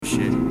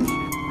shit.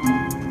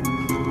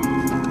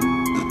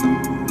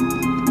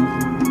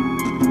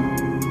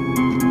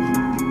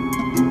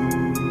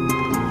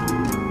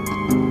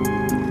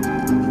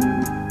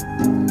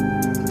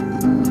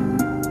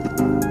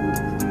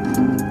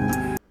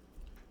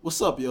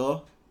 What's up,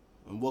 y'all?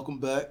 And welcome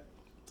back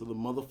to the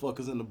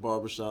Motherfuckers in the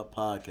Barbershop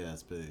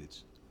podcast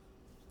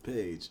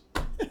page.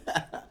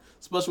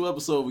 Special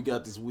episode we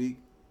got this week.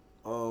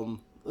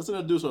 Let's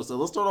introduce ourselves.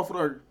 Let's start off with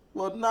our,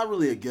 well, not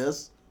really a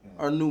guest,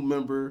 our new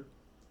member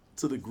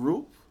to the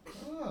group.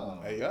 Oh.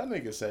 Hey, y'all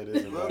niggas say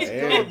this about Let's go.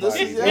 everybody. This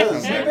is-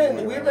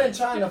 yes. We've been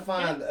trying to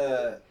find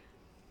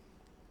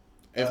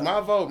If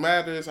my vote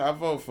matters, I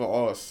vote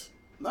for us.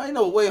 No, you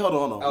know, wait, hold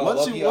on. Oh, Once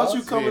lucky you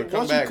us? come Yeah, in, come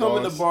once back, you come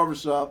in the boss.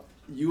 barbershop,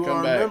 you Come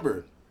are back. a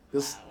member.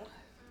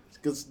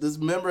 Because this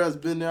member has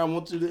been there. I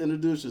want you to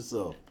introduce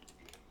yourself.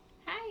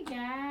 Hi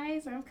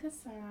guys, I'm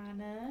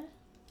Kasana.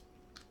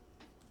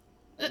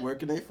 Where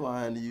can they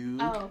find you?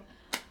 Oh,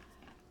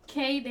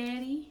 K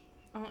Daddy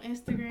on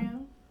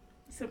Instagram.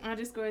 Some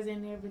underscores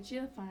in there, but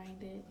you'll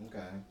find it.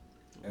 Okay.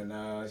 And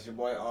it's your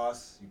boy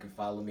Oss. You can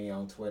follow me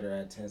on Twitter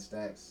at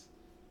 10stacks.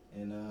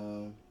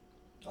 And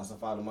also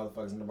follow the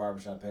Motherfuckers in the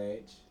Barbershop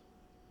page.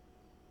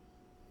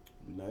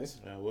 Nice.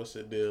 What's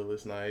the deal?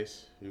 It's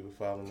nice. You can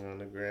follow me on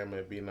the gram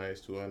at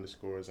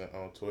BeNice2_ and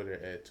on Twitter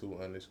at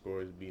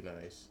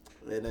 2_BeNice.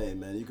 And hey,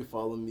 man, you can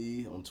follow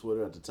me on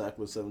Twitter at the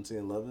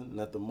Tackler1711 and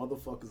at the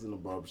Motherfuckers in the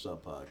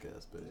Barbershop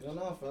podcast I page. don't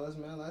know, fellas,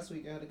 man. Last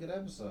week I had a good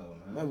episode,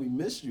 man. Man, we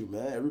missed you,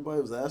 man. Everybody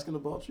was asking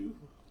about you.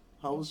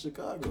 How was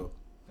Chicago?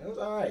 It was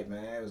alright,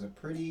 man. It was a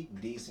pretty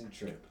decent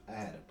trip. I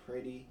had a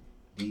pretty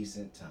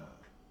decent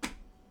time.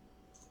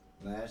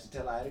 And I actually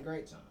tell her I had a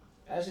great time.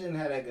 I actually didn't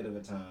have that good of a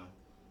time,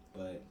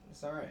 but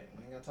it's alright.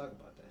 We ain't gotta talk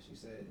about that. She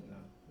said, you know,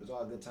 it was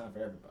all a good time for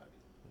everybody.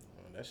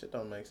 That shit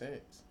don't make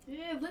sense.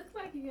 Yeah, it looks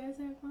like you guys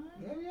have fun.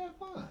 Yeah, we had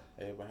fun.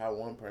 Hey, but how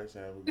one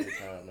person have a good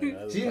time and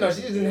the other She, person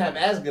she just didn't have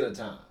as good a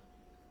time.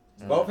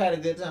 Uh-huh. Both had a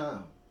good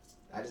time.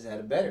 I just had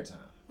a better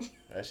time.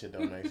 That shit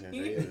don't make sense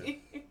either.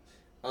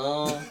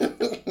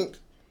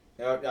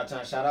 Y'all trying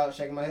to shout out,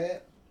 shaking my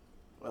head?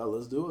 Well,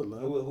 let's do it, man.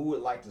 Who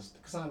would like to?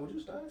 Kassan, would you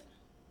start?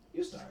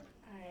 You start.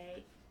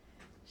 Alright.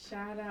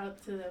 Shout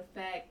out to the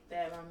fact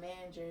that my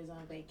manager is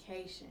on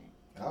vacation.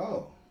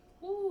 Oh.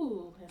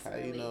 Ooh, that's How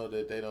you know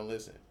that they don't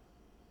listen?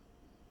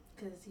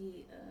 Cause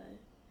he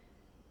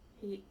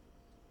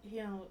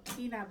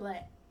not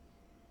black.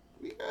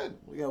 We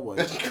We got white.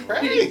 That's people.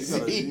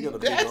 crazy. You got a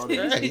big That's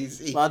audience.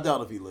 crazy. I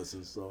doubt if he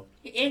listens, so.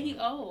 And he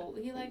old.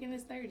 He like in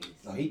his 30s.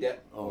 No, he dead.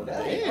 Oh,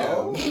 that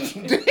Damn.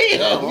 ain't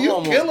Damn, I'm you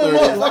almost killing 30.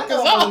 motherfuckers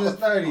I'm off. in his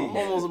 30s. I'm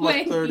almost in my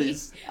Wait.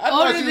 30s. I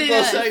thought Older you was than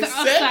gonna us. say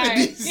I'm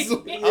sorry.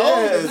 70s.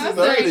 Yes, I'm 30.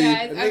 sorry,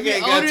 guys. The I nigga mean,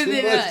 ain't got older too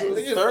than much us. to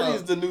live 30 for.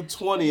 is the new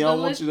 20. I But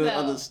want you to look, though,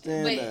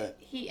 understand but that.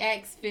 He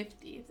acts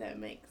 50, if that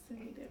makes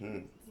any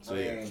difference. So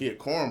yeah, he a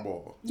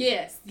cornball.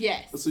 Yes.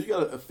 So you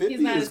got a 50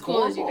 He's not is as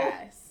cool as you cornball?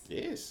 guys.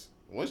 Yes.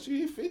 Once you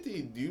hit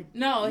 50, you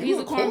No, you he's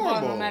a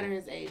cornball no matter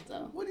his age,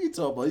 though. What are you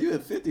talking about? You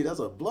at 50, that's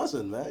a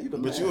blessing, man. You the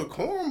But man. you a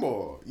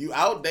cornball. You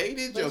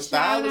outdated. But Your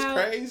style shout is out-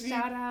 crazy.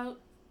 Shout out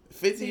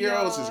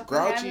 50-year-olds to is y'all for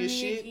grouchy having as me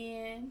shit.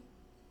 again.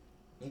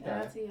 Shout Okay.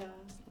 out to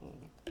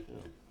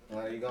y'all.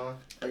 Where you going?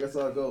 I guess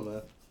I'll go,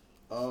 man.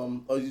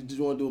 Did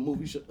you want to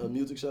do a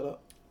music shout out?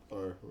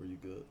 Or were you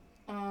good?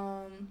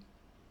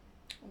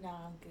 No,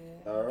 I'm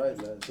good. All right,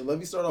 man. So let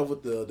me start off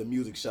with the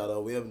music shout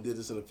out. We haven't did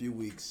this in a few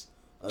weeks.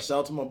 Shout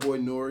out to my boy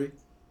Nori, an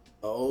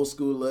old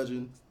school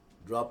legend,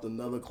 dropped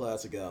another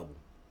classic album.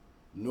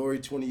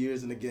 Nori, 20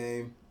 years in the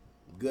game,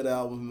 good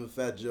album. Him and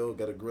Fat Joe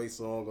got a great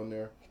song on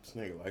there. This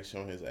nigga like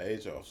showing his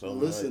age off so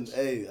Listen, much.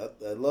 hey,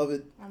 I love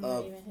it. I'm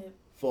not even hip.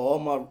 For all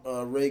my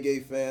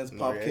reggae fans,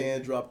 Pop Reggae.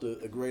 Can dropped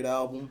a great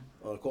album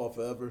called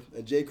Forever,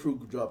 and J. Crew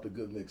dropped a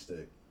good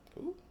mixtape.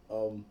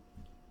 Cool.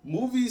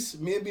 Movies,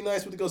 me and Be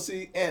Nice went to go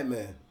see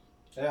Ant-Man.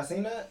 Have I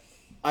seen that?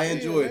 I Yeah,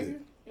 enjoyed nigga.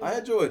 it. I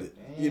enjoyed it.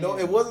 You know,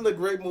 it wasn't a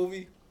great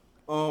movie,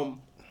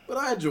 but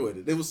I enjoyed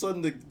it. It was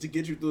something to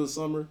get you through the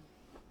summer.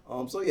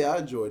 So yeah, I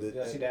enjoyed it.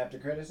 Did I see the after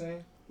credit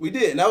scene? We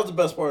did, and that was the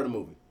best part of the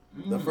movie.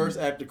 The first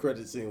after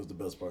credit scene was the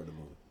best part of the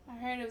movie. I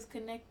heard it was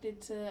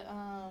connected to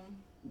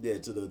Yeah,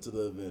 to the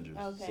Avengers.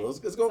 Okay. So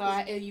it's So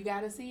going. you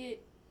gotta see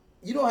it.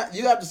 You don't.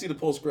 You have to see the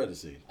post credit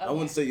scene. I Okay.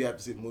 wouldn't say you have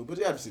to see the movie, but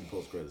you have to see the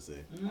post credit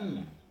scene.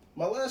 Mm.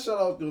 My last shout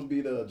out is gonna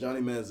be to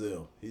Johnny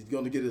Manziel. He's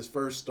gonna get his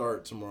first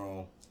start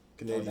tomorrow.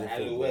 Canadian The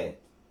football. Alouette.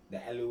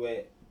 The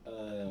Alouette.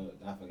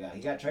 I forgot. He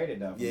got traded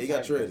though. Yeah, he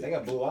got traded. They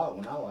got blew out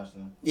when I watched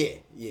them.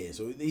 Yeah.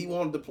 So he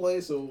wanted to play,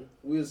 so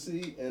we'll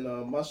see. And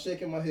my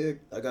shaking my head,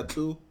 I got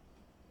two.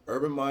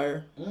 Urban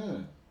Meyer,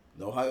 Mm.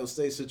 the Ohio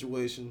State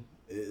situation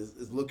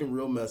is looking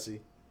real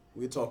messy.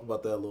 We'll talk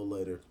about that a little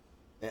later.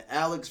 And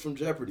Alex from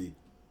Jeopardy,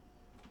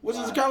 which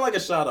is Wow. kind of like a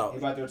shout out. He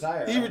about to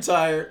retire. He right?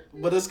 retired,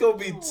 but it's gonna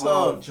be Oh,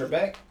 tough.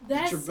 Trebek.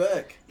 That's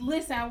Trebek.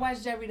 listen. I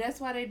watched Jeopardy. That's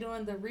why they're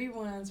doing the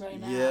reruns right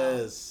now.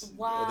 Yes.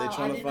 Wow, They're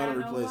trying I to did find a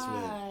not know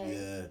replacement. why.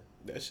 Yeah.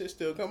 That shit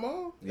still come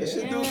on? That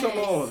shit Yes. do come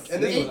on. And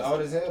And this this was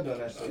old as hell doing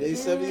that shit. Yeah,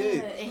 he's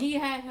 78. And he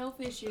had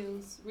health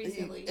issues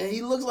recently. and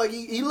he looks like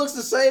he looks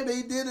the same that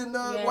he did in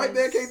Yes. White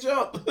Man Can't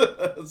Jump.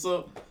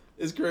 So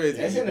it's crazy.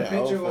 That's in the Been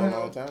old picture for with a him.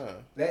 long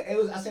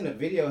time. I seen a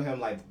video of him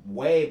like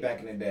way back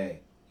in the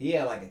day. He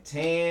had like a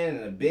tan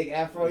and a big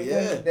afro.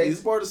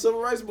 He's part of the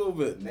civil rights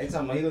movement. They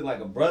talking about he looked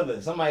like a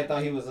brother. Somebody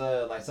thought he was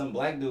like some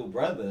black dude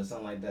brother or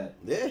something like that.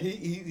 Yeah,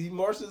 he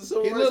marched in the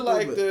civil He rights looked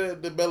like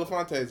movement. the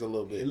Belafontes a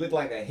little He bit. looked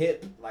like a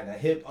hip, like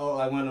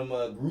one of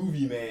them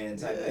groovy man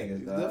type Yeah, niggas.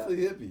 he's dog.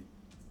 definitely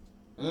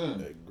hippie.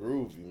 That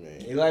groovy,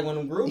 man. He like one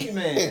of them groovy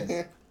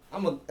mans.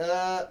 I'm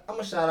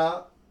a shout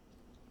out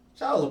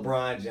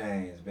LeBron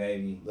James,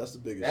 baby. That's the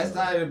biggest. That's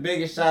shout. probably the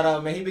biggest shout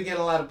out, man. He been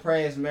getting a lot of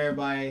praise from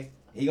everybody.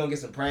 He gonna get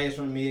some praise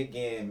from me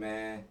again,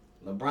 man.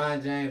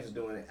 LeBron James is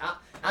doing it.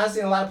 I've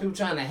seen a lot of people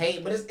trying to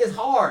hate, but it's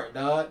hard,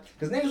 dog.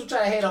 Cause niggas who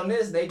try to hate on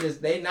this,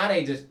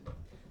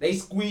 they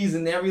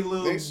squeezing every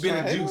little Niggas bit tryna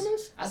of hate on juice.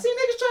 this? I seen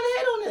niggas trying to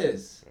hate on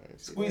this. I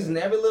ain't see Squeezing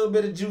that. every little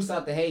bit of juice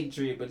out the hate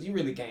tree, but you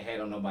really can't hate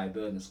on nobody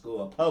building a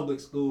school, a public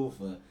school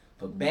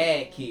for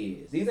bad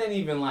kids. These ain't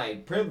even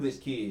like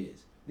privileged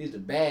kids. These are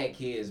bad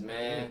kids,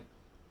 man.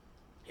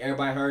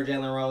 Everybody heard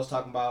Jalen Rose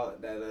talking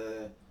about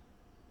that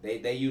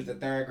they use the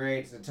third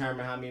grade to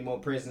determine how many more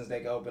prisons they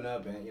can open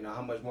up and you know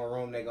how much more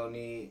room they gonna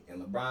need.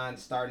 And LeBron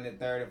starting in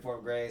third and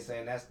fourth grade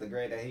saying that's the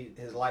grade that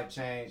his life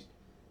changed.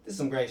 This is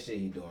some great shit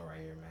he doing right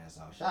here, man.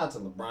 So shout out to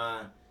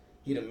LeBron.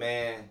 He the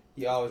man.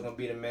 He always gonna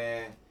be the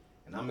man.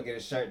 And I'm gonna get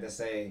a shirt that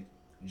say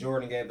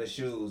Jordan gave us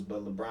shoes,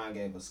 but LeBron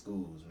gave us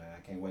schools, man. I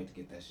can't wait to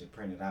get that shit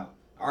printed out.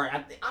 Alright,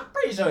 I'm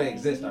pretty sure it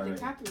exists You already.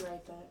 can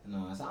copyright that.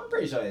 No, so I'm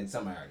pretty sure that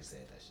somebody already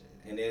said that shit.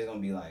 And it's gonna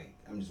be like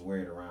I'm just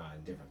wearing it around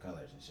in different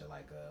colors and shit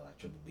like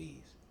triple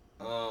B's.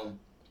 I'm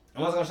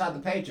also gonna shout the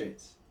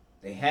Patriots.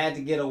 They had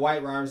to get a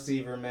white wide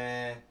receiver,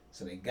 man.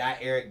 So they got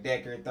Eric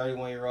Decker,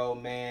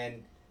 31-year-old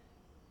man.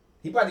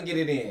 He about to get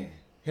it in.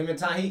 Him and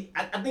Tom,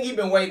 I think he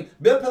been waiting.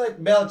 Bill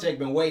Belichick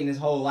been waiting his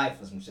whole life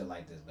for some shit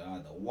like this,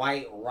 dog. The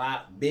white,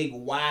 big,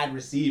 wide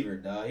receiver,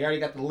 dog. He already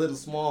got the little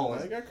small I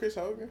ones. got Chris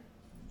Hogan.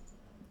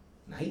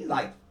 Now he's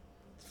like,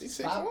 He's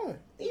 6'1".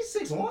 he's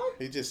 6'1".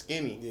 He's just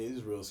skinny. Yeah,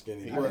 he's real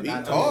skinny. He But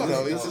not tall, know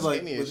though. this. He's This is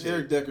like, skinny as but shit.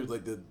 Eric Decker's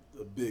like the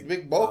big,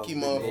 Big bulky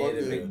Yeah,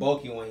 motherfucker. the big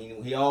bulky one.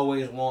 He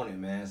always wanted,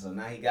 man. So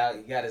now he got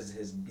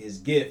his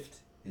gift,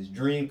 his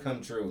dream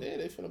come true. Yeah,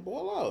 they finna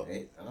ball out.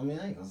 I mean,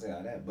 I ain't gonna say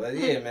all that, but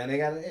yeah, man, they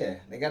got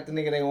the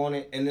nigga they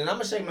wanted. And then I'm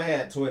gonna shake my head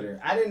at Twitter.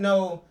 I didn't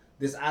know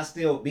this I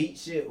Still Beat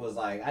shit was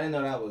like. I didn't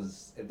know that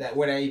was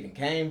where that even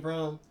came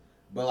from.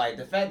 But like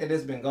the fact that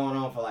it's been going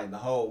on for like the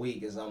whole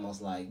week is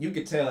almost like you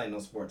could tell ain't no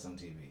sports on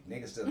TV.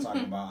 Niggas still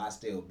talking about I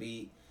Still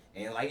Beat,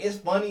 and like it's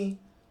funny,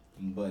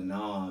 but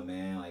nah,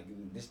 man, like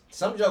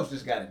some jokes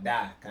just gotta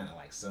die kind of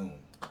like soon.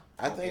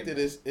 I think that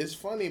it's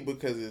funny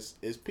because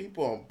it's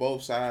people on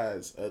both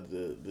sides of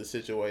the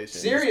situation.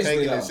 Seriously,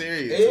 taking though. it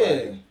serious.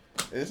 Yeah. Like,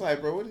 it's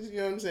like, bro, you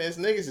know what I'm saying? It's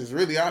niggas is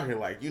really out here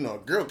like, you know, a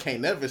girl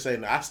can't never say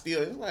no. I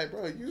still, it's like,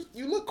 bro,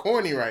 you look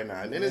corny right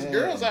now. And then there's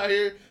girls out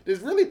here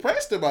that's really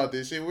pressed about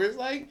this shit where it's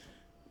like,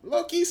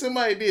 low key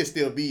somebody did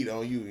still beat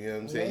on you. You know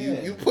what I'm saying?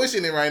 Yeah. You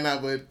pushing it right now,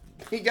 but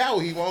he got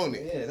what he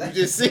wanted. Yeah, You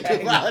just sick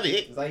about it.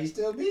 It's like you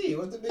still beat.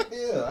 What's the big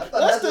deal? I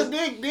thought What's that's the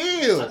big I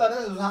deal? thought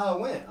that was how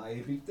it went. Like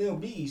if he still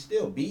beat, he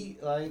still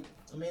beat. Like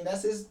I mean,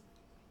 that's his.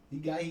 He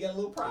got a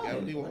little pride. He got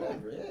what in he it, wanted.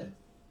 whatever. Yeah.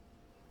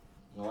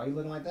 Well, why you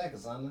looking like that,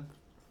 Cassandra?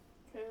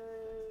 Cause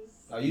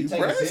Are you You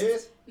taking it pressed?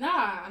 serious? nah,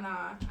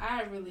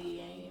 I really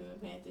ain't even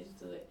paying attention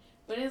to it.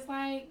 But it's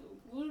like,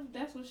 what if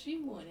that's what she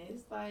wanted?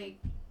 It's like,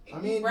 I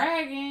mean,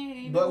 bragging.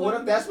 and but what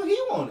what- if that's what he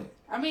wanted?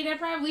 I mean, that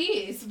probably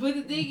is. But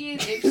the thing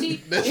is, if she,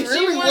 That's if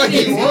really she what wanted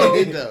he it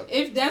wanted, too, though.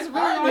 if that's really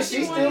Alright, all but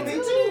she she wanted still be to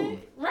too. do,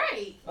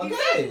 right? Okay,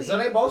 Exactly. so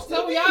they both still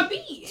So beat. y'all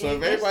beat. So if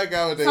And everybody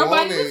got what they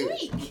somebody wanted,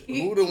 was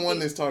weak. who the one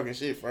that's talking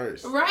shit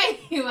first? Right,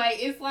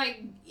 like it's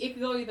like it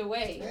could go either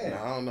way. No,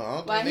 Yeah. I don't know. I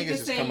don't Like he think could niggas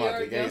just say come out the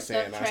your gate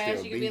saying stuff I trash.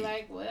 still You could be beat.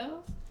 like,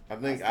 well, I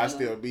think I I still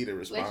still beat a let you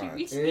response.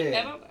 be sweet. Yeah.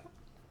 I don't know.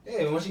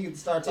 Yeah, once you get to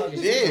start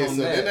talking shit, Yeah, on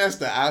so that. then that's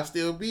the I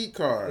still beat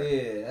card.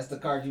 Yeah, that's the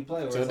card you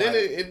play with. So It's then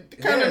like,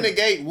 it kind of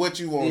negate what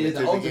you it's wanted the to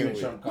begin ultimate with.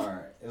 trump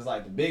card. It's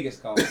like the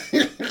biggest card.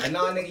 Like,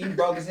 no, nigga, you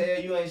broke as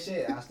hell. You ain't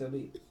shit. I still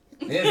beat.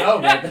 It's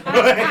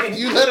over.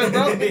 You let her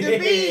broke with the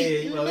beat. Yeah,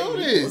 You like, know What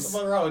this. the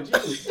fuck wrong with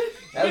you?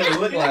 That's what it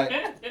looked like.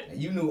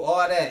 You knew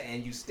all that,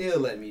 and you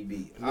still let me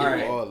beat. You All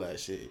right. all that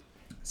shit.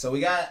 So we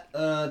got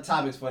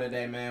topics for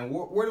today, man.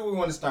 Where do we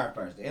want to start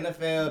first? The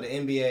NFL, the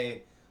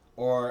NBA,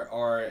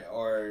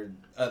 or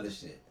other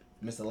shit,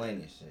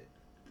 miscellaneous shit.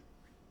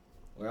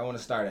 Where I want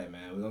to start at,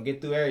 man. We're gonna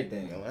get through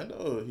everything.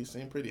 Orlando, he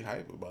seemed pretty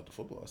hype about the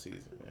football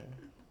season, man.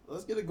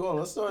 Let's get it going.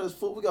 Let's start this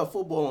we got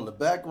football in the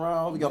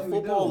background. We got Yeah, we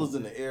footballers do.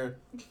 in the air.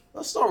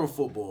 Let's start with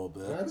football,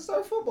 All man. right, let's start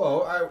with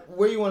football. All right,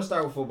 where you want to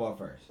start with football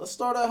first? Let's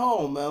start at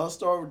home, man. Let's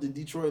start with the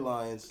Detroit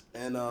Lions.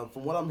 And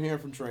from what I'm hearing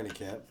from training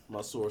camp,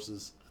 my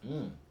sources,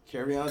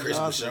 Kerryon Chris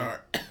Johnson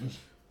Bouchard.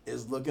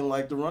 is looking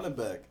like the running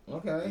back.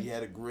 Okay. He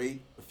had a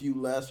great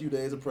last few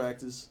days of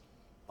practice.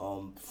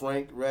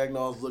 Frank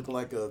Ragnall's looking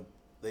like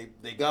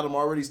they got him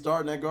already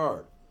starting at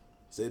guard.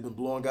 So they've been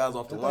blowing guys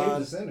off I the thought he line.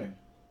 was a center.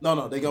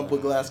 No, they gonna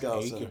put Glasgow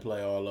He center. can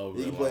play all over.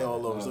 He can play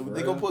all over. Oh, So for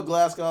they real? gonna put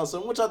Glasgow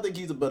center, which I think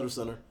he's a better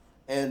center.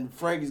 And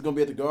Frankie's gonna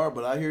be at the guard,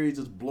 but I hear he's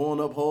just blowing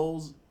up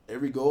holes.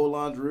 Every goal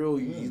line drill,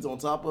 he's on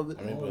top of it.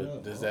 I mean,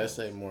 but does that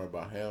say more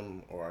about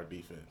him or our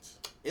defense?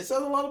 It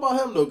says a lot about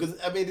him though, because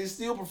I mean, there's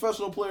still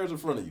professional players in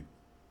front of you.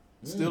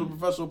 Still the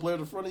professional players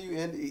in front of you,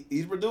 and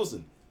he's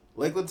producing.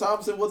 Lakeland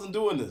Thompson wasn't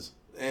doing this,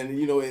 and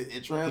you know it He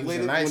translated. was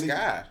a nice when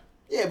guy.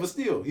 Yeah, but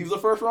still, he was a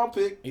first round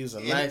pick. He was a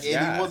and, nice and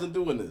guy. he wasn't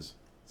doing this.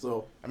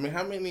 So I mean,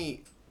 how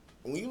many?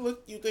 When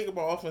you think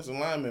about offensive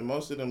linemen,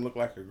 most of them look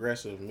like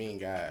aggressive, mean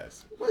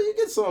guys. well, you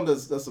get some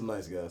that's some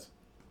nice guys.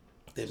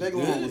 They're Jake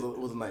good.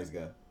 Long was a nice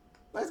guy.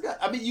 Nice guy.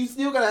 I mean, you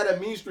still gotta have that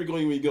mean streak on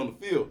you when you get on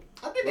the field.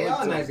 I think they Really all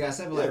tough. nice guys,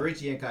 except like Yeah.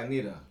 Richie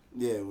Incognito.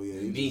 Yeah, well, yeah,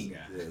 he Mean just-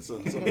 guy. Yeah,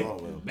 something wrong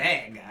with him.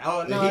 Bad guy.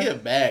 Oh Yeah, no, he a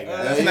bad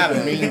guy. That's he not a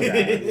bad. mean guy.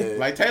 Yeah.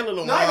 Like Taylor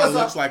No, I Lamar don't-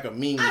 looks like a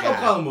mean I guy. don't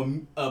call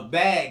him a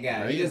bad guy.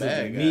 No, He he's a just is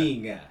a bad guy.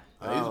 mean guy.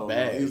 He's I a don't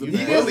bad. know. He was a You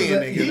bad bullying guy.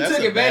 niggas. He That's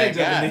took a advantage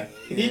bad of guy.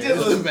 it. He Yeah.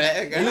 just was a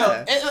bad guy. You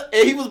know,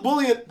 And he was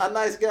bullying a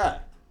nice guy.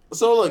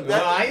 So look, No,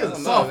 that, he was a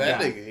No, soft that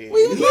guy. nigga.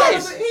 Well, He,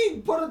 Nice.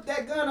 he put up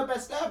that gun up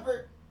at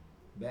Stafford.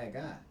 Bad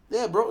guy.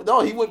 yeah, bro.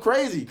 No, he went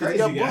crazy because he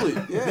got Crazy guy.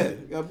 bullied. Yeah, he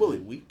got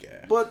bullied. Weak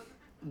guy. But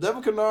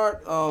Devin Kennard,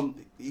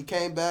 he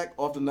came back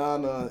off the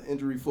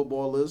non-injury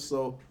football list,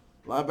 so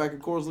linebacker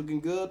core is looking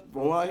good.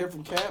 From what I hear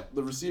from camp,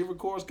 the receiver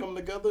core is coming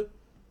together.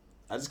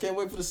 I just can't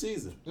wait for the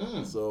season.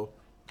 So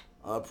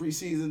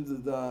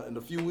preseason in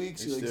a few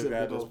weeks. You like I still said,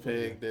 got we're those going-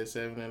 pig that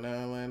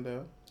 7-9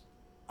 Lando.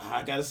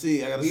 I gotta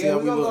see. I gotta see Yeah, how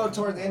we're we gonna go look.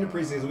 towards the end of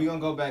preseason. We're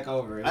gonna go back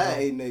over it. I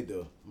had 8-8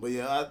 though, but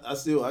yeah, I gotta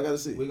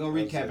see. We're gonna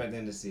I gotta recap see. at the end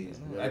of the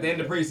season. Yeah. At the end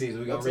of preseason,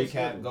 we're gonna That's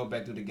recap, okay. go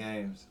back through the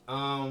games.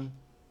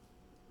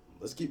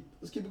 Let's keep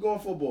it going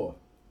football.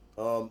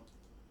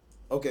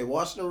 Okay,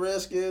 Washington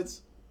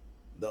Redskins.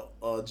 The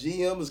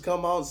GM has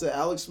come out and said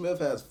Alex Smith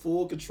has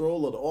full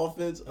control of the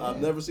offense. Yeah.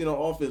 I've never seen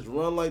our offense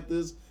run like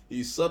this.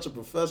 He's such a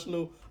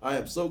professional. I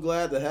am so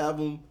glad to have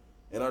him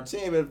in our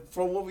team. And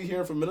from what we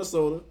hear from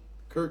Minnesota,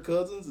 Kirk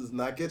Cousins is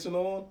not catching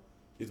on.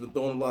 He's been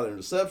throwing a lot of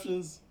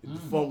interceptions. He's been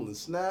fumbling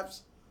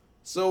snaps.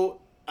 So,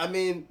 I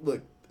mean,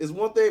 look, it's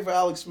one thing for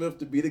Alex Smith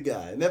to be the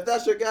guy. And if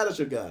that's your guy, that's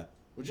your guy.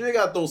 But you ain't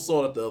got to throw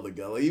salt at the other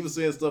guy. Like, he was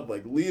saying stuff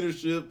like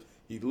leadership.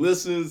 He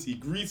listens. He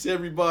greets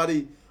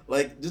everybody.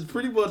 Like, just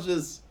pretty much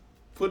just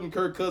putting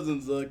Kirk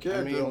Cousins'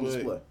 character on but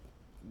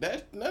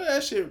display. None of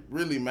that shit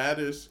really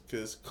matters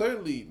because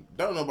clearly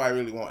don't nobody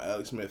really want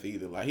Alex Smith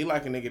either. Like he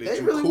like a nigga that They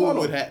you really cool want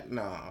with. him.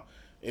 Nah,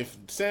 if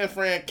San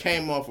Fran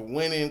came off of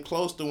winning,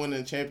 close to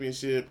winning the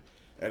championship,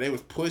 and they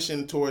was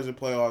pushing towards the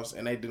playoffs,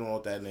 and they didn't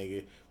want that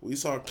nigga. We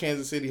saw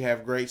Kansas City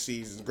have great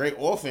seasons, great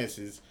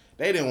offenses.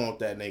 They didn't want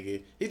that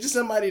nigga. He's just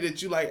somebody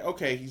that you like.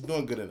 Okay, he's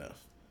doing good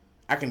enough.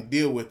 I can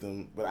deal with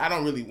him, but I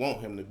don't really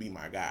want him to be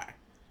my guy.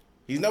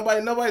 He's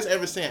nobody. Nobody's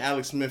ever saying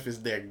Alex Smith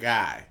is their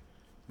guy,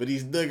 but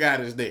he's the guy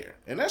that's there,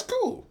 and that's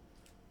cool.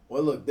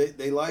 Well, look,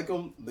 they like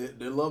him.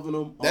 They're loving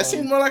him. That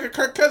seems more like a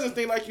Kirk Cousins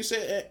thing, like you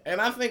said,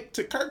 and I think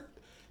to Kirk,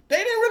 they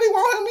didn't really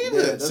want him Yeah,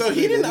 either. that's So the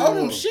he thing, didn't they owe didn't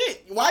them want him.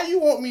 shit. Why you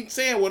want me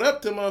saying what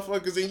up to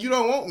motherfuckers and you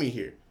don't want me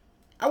here?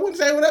 I wouldn't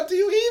say what up to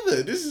you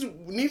either. This is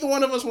neither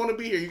one of us want to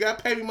be here. You got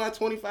to pay me my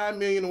 $25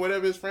 million or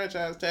whatever his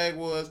franchise tag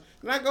was,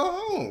 and I go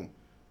home.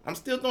 I'm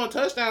still throwing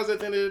touchdowns at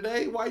the end of the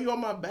day. Why you on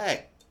my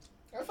back?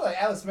 I feel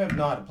like Alex Smith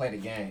know how to play the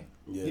game.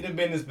 Yeah. He done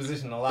been in this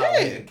position a lot.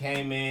 Yeah. He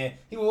came in.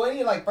 He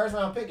like first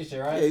round pick and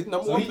shit, right? Yeah, he's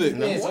number so one he, pick, Yeah,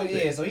 number so one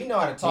pick. yeah, so he know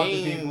how to talk to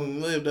He people. ain't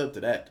lived up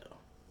to that though.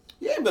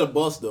 He ain't been a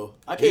bust though.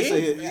 I can't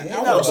say he, Yeah, he's I'm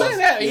not a I'm bust. saying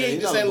that Yeah, he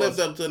he's just not a ain't lived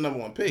bust. up to the number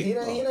one pick. He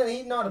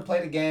know how to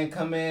play the game.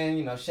 Come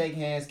in, shake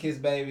hands, kiss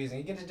babies, and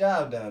he get the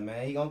job done,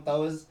 man. He gonna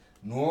throw his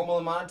normal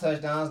amount of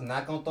touchdowns,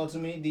 not gonna throw too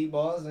many deep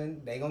balls,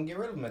 and they gonna get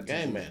rid of him. At the Game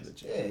season.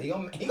 manager.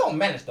 Yeah, he gonna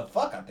manage the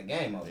fuck out the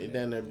game over He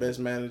there. done their best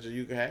manager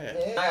you can have.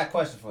 Yeah, I got a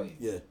question for you.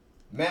 Yeah.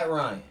 Matt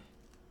Ryan,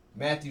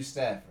 Matthew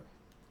Stafford,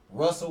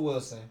 Russell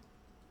Wilson,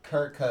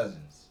 Kirk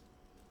Cousins.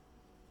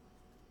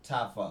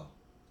 Top four.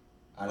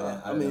 Out of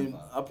that, I out of them mean,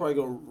 five. I'll probably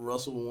go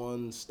Russell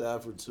 1,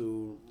 Stafford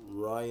 2,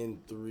 Ryan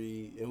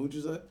 3, and who'd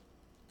you say?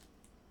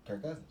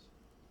 Kirk Cousins.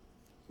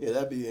 Yeah,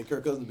 that'd be, and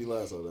Kirk Cousins be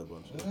last out of that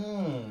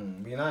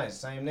bunch. Be nice.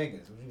 Same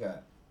niggas. What you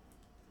got?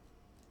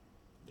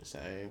 The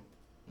same.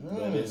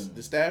 But it's,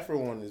 the Stafford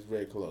one is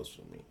very close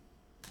for me.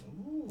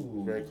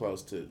 Ooh. Very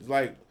close to it's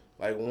like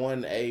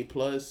 1A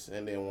plus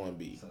and then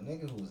 1B. So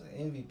nigga who was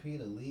an MVP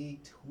of the league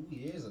 2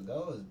 years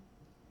ago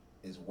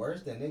is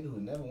worse than nigga who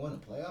never won a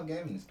playoff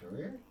game in his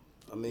career?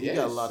 I mean, he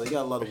got a lot. He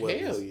got a lot of Hell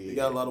weapons. yeah. He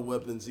got a lot of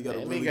weapons. He got a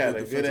And really he got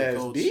good a good defensive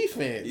ass coach.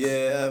 defense.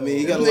 Yeah, I mean,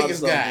 he got Them a lot of niggas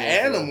stuff got going for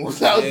him.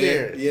 animals out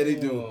there. Yeah, they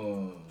do.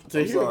 Mm. To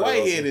I'm hear sorry,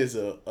 Whitehead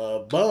Russell. is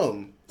a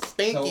bum,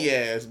 stinky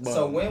ass bum.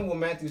 So when will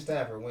Matthew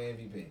Stafford win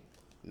MVP?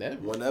 Never.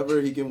 Whenever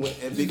he can win,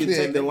 if he can Yeah,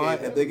 take the nigga, line,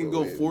 if they can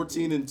go never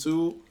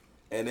 14-2,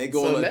 and they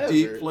go So on a never.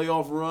 deep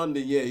playoff run,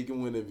 then yeah, he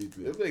can win Them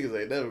MVP. niggas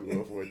ain't never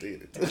going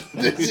 14.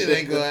 This shit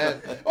ain't gonna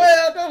happen.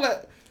 Well, don't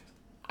let.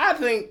 I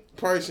think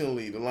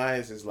personally, the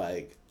Lions is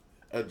like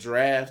a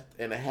draft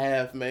and a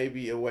half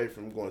maybe away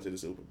from going to the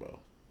Super Bowl.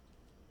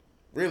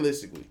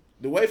 Realistically,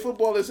 The way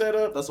football is set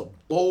up, That's a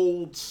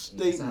bold That's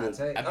a hot statement.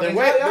 take. the I mean,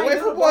 way y'all do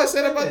football is both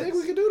set up, I statements. think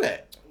we can do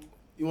that.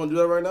 You want to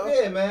do that right now?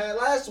 Yeah, man.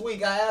 Last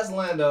week I asked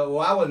Lando.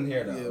 Well, I wasn't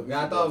here though.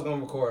 Yeah, I thought I was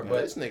gonna record, Man,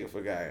 but this nigga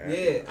forgot.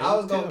 yeah, I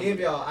was gonna give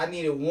y'all. I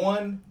needed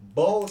one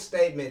bold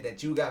statement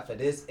that you got for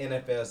this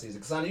NFL season.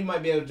 Cause I know you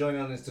might be able to join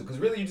in on this too. Cause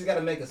really, you just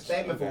gotta make a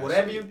statement for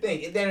whatever you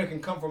think. It then can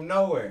come from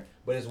nowhere.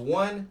 But it's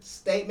one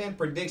statement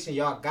prediction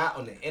y'all got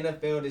on the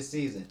NFL this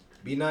season.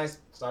 Be nice.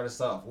 Start us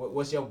off.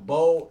 What's your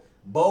bold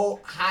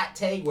hot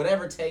take?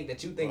 Whatever take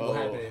that you think will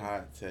happen.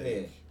 Hot take.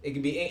 Yeah, it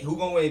can be who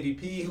gonna win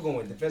MVP, who gonna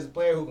win Defensive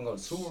Player, who gonna go to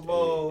Super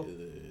Bowl,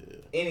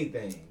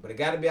 anything. But it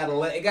got to be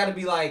it got to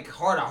be like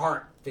heart to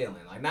heart feeling,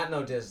 like not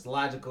no just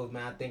logical.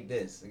 Man, I think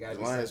this. It got to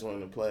The be. Lions won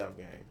the playoff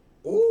game.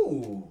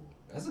 Ooh,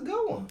 that's a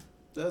good one.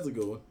 That's a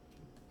good one.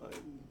 I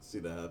can see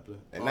that happening.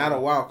 And not a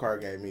wild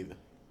card game either.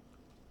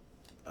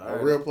 All A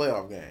right. real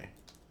playoff game.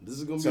 This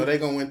is gonna be. So they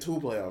gonna win 2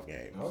 playoff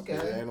games. Okay.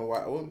 Yeah, ain't a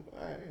wild, well,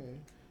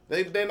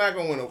 they're not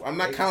gonna win. I'm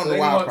not So counting they the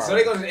wild go- call. So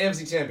they go to the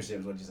NFC Championship.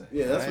 Is what you say?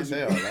 Yeah, I that's ain't what say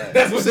you all that.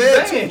 That's what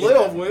said. you saying. 2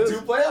 playoff wins. 2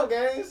 playoff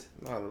games.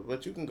 No,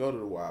 but you can go to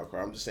the wild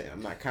card. I'm just saying,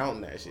 I'm not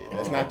counting that shit.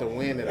 That's not the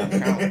win that I'm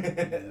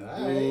counting.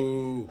 All right.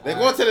 Ooh. They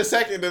go to the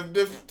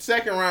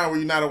second round where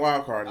you're not a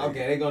wild card. Nigga.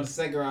 Okay, they go to the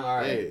second round. All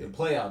right, Yeah. the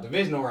playoff,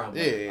 divisional round.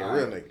 Yeah, All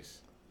real right. niggas.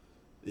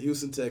 The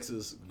Houston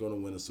Texans gonna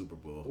win a Super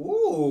Bowl.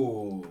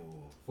 Ooh,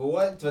 for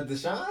what? For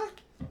Deshaun?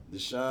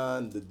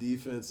 Deshaun, the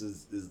defense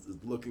is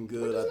looking What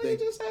good. did I they think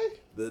just say?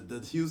 the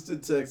Houston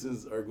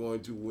Texans are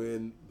going to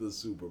win the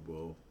Super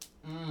Bowl.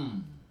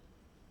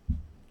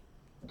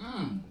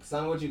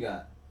 Son, what you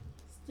got?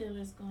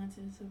 Steelers going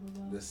to the Super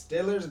Bowl. The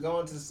Steelers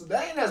going to the Super Bowl.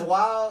 That ain't as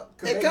wild.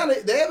 They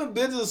haven't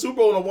been to the Super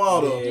Bowl in a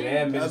while though. Yeah, they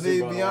haven't been to I the mean,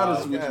 Super Bowl be in a while.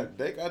 honest with you.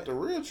 They got the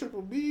real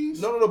triple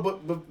B's. No,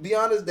 but be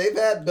honest, they've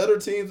had better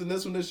teams than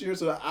this one this year,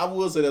 so I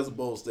will say that's a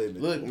bold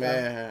statement. Look,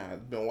 man,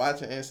 I've been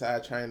watching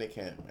Inside Training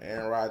Camp.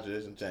 Aaron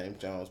Rodgers and James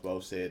Jones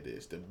both said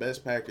this. The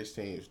best Packers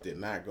teams did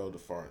not go the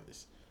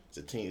farthest. It's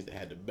the teams that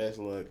had the best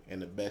luck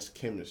and the best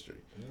chemistry.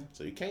 Yeah.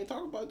 So you can't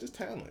talk about just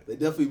talent. They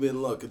definitely been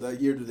in luck, because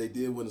that year that they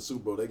did win the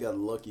Super Bowl, they got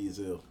lucky as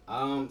hell.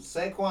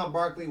 Saquon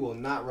Barkley will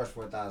not rush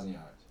for 1,000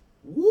 yards.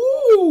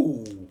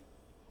 Woo!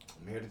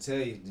 I'm here to tell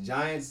you, the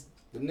Giants,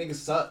 them niggas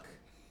suck.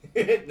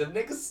 Them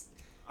niggas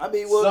I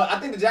mean, well, suck. I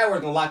think the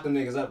Jaguars gonna lock them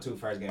niggas up too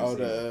first game. Oh, of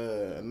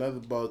the season. another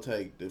bold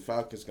take. The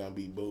Falcons gonna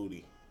be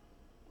booty.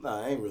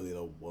 nah, ain't really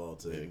no wild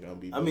They're take. gonna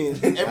be. I mean,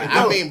 booty.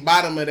 I mean,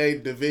 bottom of their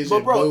division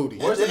but bro, booty.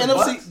 Where's the the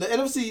Bucks?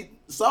 NFC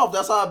South,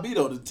 that's how it be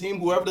though. The team,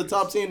 whoever the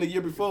top team the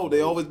year before,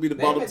 they always be the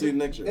They bottom made team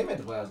the- next They year. made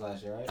the playoffs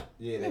last year, right?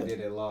 Yeah, they Yeah.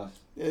 did. They lost.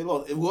 Yeah, they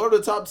lost. Whoever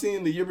the top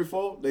team the year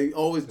before, they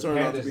always The turn out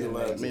to Panthers be the didn't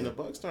last. make I mean, the team.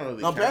 Bucks don't really.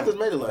 No, count. Panthers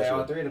made it last Yeah, year.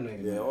 all three of them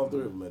niggas. Yeah, all three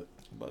of them made it.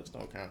 Bucks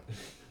don't count.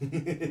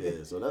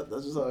 Yeah, so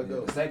that's just how it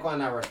goes. Saquon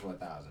not rush for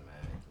 1,000, man.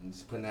 I'm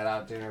just putting that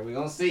out there. We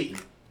gonna see.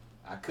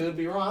 I could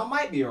be wrong. I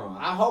might be wrong.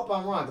 I hope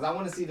I'm wrong because I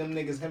want to see them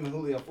niggas. Him and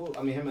Julio fool.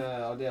 I mean him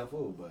and Odell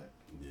fool. But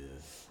Yeah,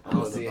 I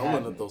don't see it I'm gonna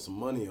happening. throw some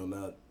money on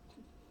that.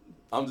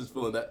 I'm just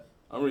feeling that.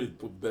 I'm ready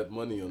to bet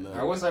money on that. all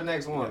right, what's our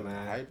next one,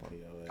 man? Hype on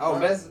your ass. Oh,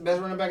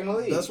 best running back in the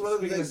league. Best running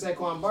Speaking back. of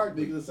Saquon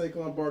Barkley. Speaking of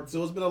Saquon Barkley,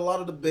 so it's been a lot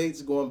of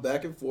debates going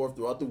back and forth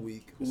throughout the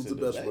week. Who's It's the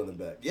a best debate? running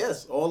back?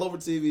 Yes, all over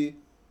TV.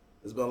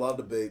 There's been a lot of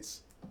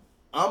debates.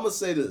 I'm gonna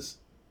say this: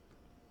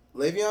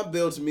 Le'Veon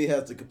Bell to me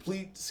has the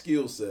complete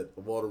skill set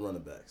of all the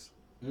running backs.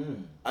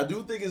 I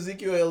do think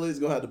Ezekiel Elliott is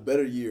gonna have the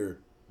better year,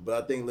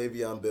 but I think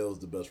Le'Veon Bell is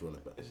the best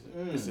running back.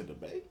 It's a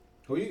debate.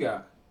 Who you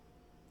got?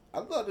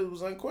 I thought it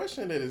was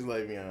unquestioned that it's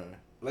Le'Veon.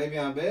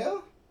 Le'Veon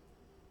Bell?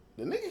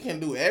 The nigga can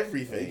do He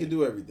everything. can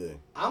do everything.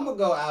 I'm gonna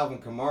go Alvin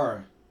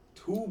Kamara.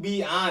 To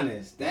be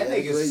honest, that He had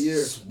a great year.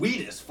 nigga's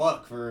sweet as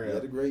fuck for He had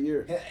a real. great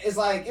year. It's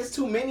like it's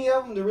too many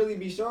of them to really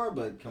be sure,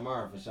 but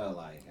Kamara for sure.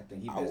 Like I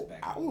think he best back.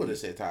 I would have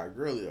said Todd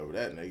Gurley over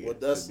that nigga. Well,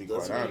 that's- to be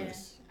that's- quite Yeah,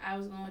 honest. I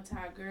was going with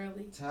Todd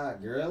Gurley.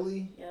 Todd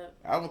Gurley. Yep.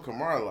 Alvin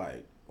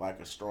Kamara like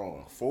a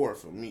strong 4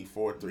 for me,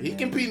 4-3. He Yeah.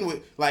 competing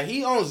with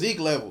he on Zeke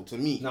level to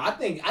me. No, I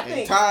think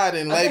and Todd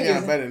and I think Le'Veon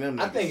it's- better than them.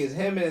 I niggas. think it's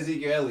him and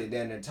Ezekiel Elliott.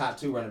 Then the top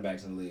 2 running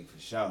backs in the league for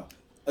sure.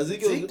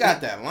 Ezekiel Zeke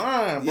got that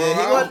line, bro. Yeah,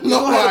 I don't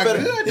know how good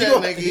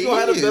that nigga he gonna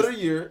have a is. better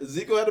year.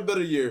 Ezekiel had a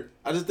better year.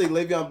 I just think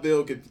Le'Veon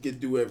Bell could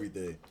do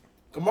everything.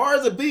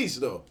 Kamara's a beast,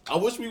 though. I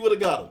wish we would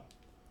have got him.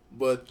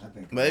 But I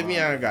think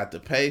Le'Veon got the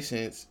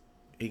patience.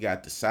 He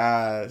got the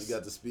size. he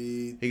got the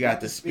speed. He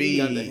got the He speed.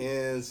 got the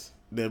hands.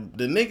 The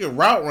nigga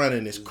route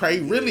running is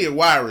crazy. Really a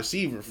wide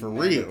receiver for Man,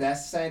 real. but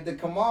that's saying the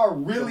Kamara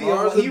really,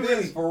 Kamara's a he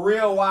really beast. for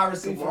real wide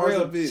receiver. Kamara's For a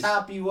real, beast.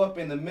 chop you up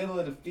in the middle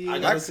of the field. I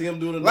gotta see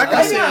him do it. Like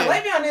I Le'Veon,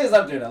 said- Le'Veon is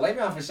up there though.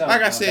 Le'Veon for sure.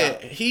 Like I no said,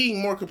 doubt. he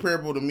more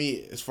comparable to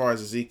me as far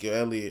as Ezekiel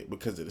Elliott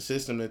because of the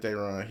system that they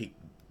run. He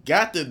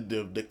got the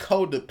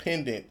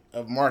codependent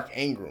of Mark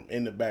Ingram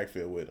in the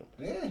backfield with him.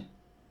 Yeah,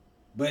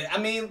 but I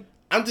mean,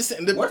 I'm just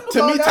saying, What's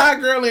to me, McCall got?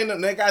 Todd Gurley and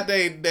them, they got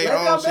they own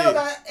Le'Veon shit. Bell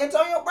got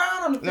Antonio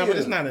Brown on the field. No, but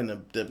it's not in the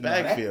No,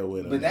 backfield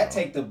with him. But that though.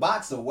 take the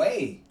box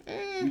away.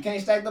 Eh. You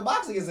can't stack the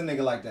box against a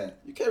nigga like that.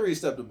 You can't really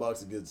step the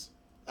box against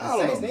I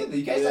don't Saints know. neither.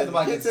 You can't stack the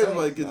box against the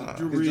Saints. Because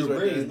Drew Because Brees Drew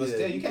right Brees, there. but Yeah,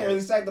 still, you can't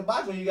really stack the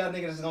box when you got a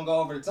nigga that's gonna go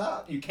over the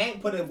top. You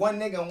can't put one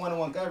nigga in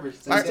one-on-one coverage.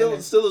 So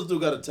Steelers do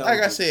got a talent.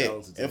 Like I said,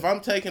 if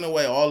I'm taking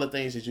away all the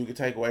things that you can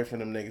take away from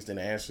them niggas, then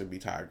the answer would be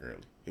Ty Gurley.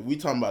 If we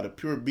talking about a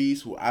pure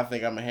beast, who I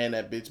think I'm gonna hand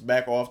that bitch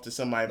back off to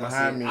somebody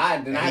behind me,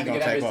 then I have to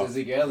get that bitch to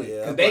Ezekiel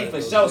Elliott because they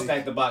for sure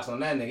stack the box on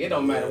that nigga. It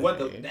don't matter what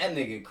that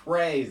nigga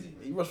crazy.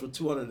 He rushed for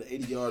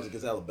 280 yards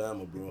against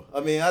Alabama, bro.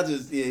 I mean,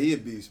 he a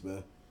beast,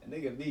 man. That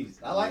nigga beast.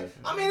 I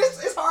mean,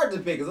 it's hard to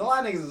pick because a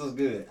lot of niggas is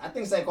good. I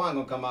think Saquon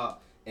gonna come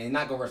out and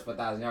not gonna rush for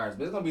 1,000 yards,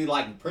 but it's gonna be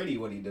like pretty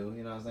what he do.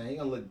 You know what I'm saying? He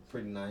gonna look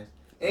pretty nice.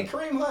 And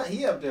Kareem Hunt,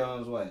 he up there on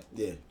his way.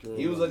 Yeah,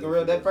 he was looking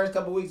real. That first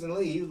couple weeks in the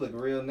league, he was looking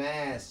real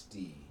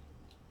nasty.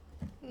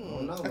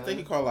 I think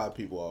he caught a lot of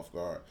people off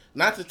guard.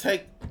 Not to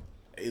take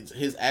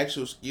his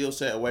actual skill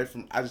set away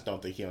from. I just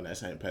don't think he on that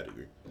same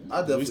pedigree.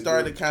 We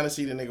started to kind of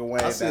see the nigga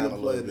weighing down a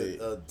little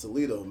bit.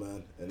 Toledo,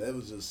 man, and it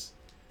was just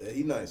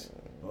he nice.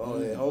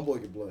 Oh yeah,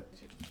 homeboy can play.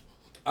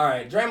 All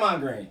right, Draymond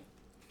Green.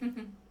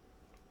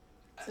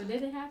 So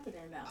did it happen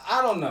or no?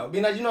 I don't know.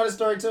 You know the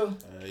story too?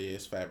 Yeah,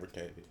 it's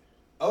fabricated.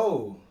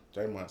 Oh,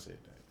 Draymond said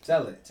that.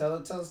 Tell it. Tell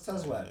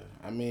us what.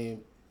 I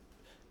mean,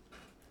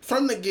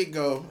 from the get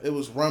go, it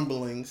was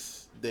rumblings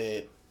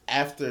that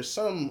after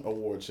some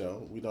award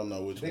show, we don't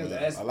know which one.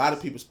 A lot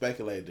of people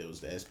speculated it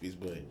was the ESPYs,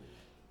 but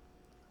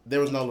there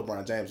was no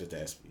LeBron James at the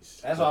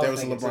ESPYs. But there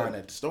was a LeBron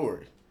at the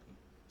story.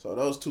 So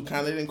those two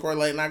kind of didn't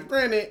correlate. Now,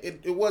 granted,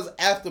 it was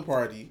after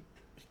party.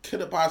 Could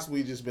have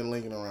possibly just been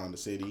linking around the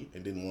city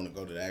and didn't want to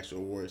go to the actual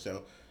award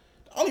show.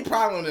 The only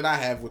problem that I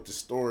have with the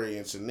story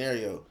and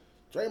scenario,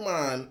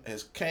 Draymond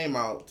has came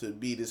out to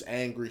be this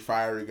angry,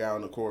 fiery guy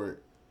on the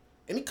court,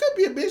 and he could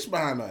be a bitch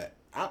behind that.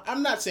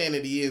 I'm not saying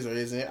that he is or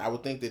isn't. I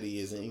would think that he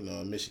isn't. You know,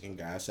 a Michigan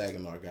guy,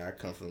 Saginaw guy, I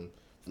come from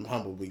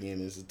humble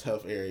beginnings, a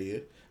tough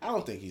area. I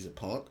don't think he's a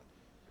punk.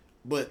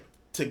 But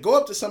to go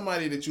up to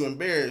somebody that you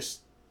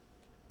embarrassed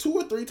 2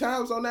 or 3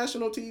 times on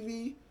national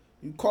TV,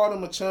 you called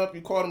him a chump,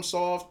 you called him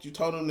soft, you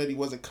told him that he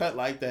wasn't cut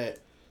like that,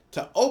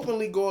 to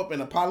openly go up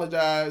and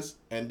apologize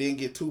and then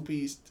get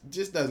two-pieced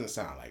just doesn't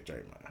sound like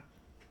Draymond.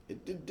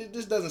 It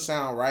just doesn't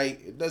sound right.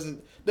 It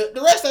doesn't.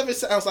 The rest of it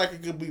sounds like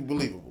it could be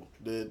believable.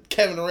 The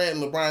Kevin Durant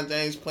and LeBron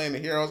James playing the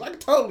heroes, I can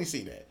totally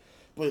see that.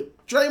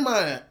 But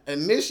Draymond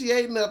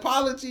initiating the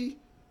apology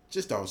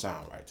just don't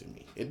sound right to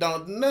me.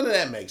 None of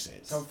that makes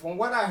sense. So from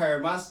what I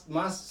heard,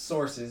 my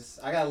sources,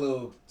 I got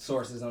little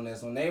sources on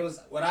this one.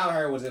 What I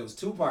heard was it was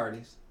 2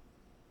 parties,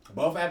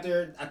 both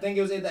after, I think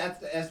it was either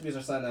after the ESPYs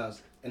or something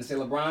else, and say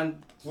LeBron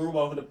threw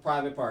both of the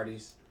private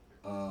parties.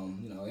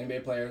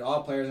 NBA players,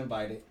 all players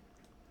invited.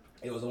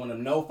 It was one of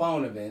them no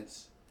phone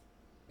events.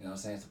 You know what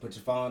I'm saying? So put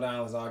your phone down,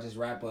 it was all just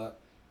wrap up.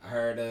 I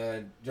heard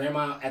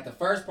Draymond, at the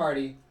first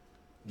party,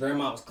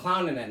 Draymond was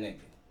clowning that nigga.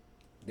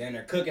 Then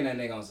they're cooking that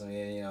nigga on some,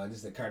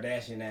 just a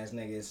Kardashian ass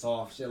nigga, is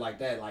soft, shit like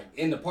that. Like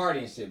in the party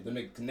and shit. The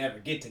niggas could never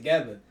get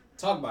together,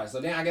 talk about it. So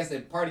then I guess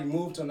the party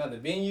moved to another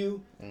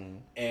venue,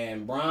 and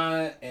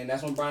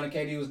that's when Bron and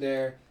KD was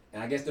there.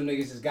 And I guess them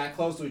niggas just got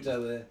close to each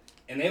other.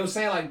 And they was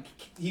saying like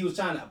he was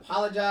trying to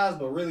apologize,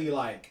 but really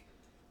like,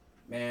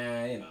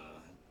 man,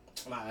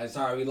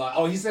 sorry we lost.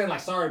 Oh, he's saying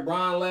like, sorry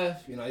Bron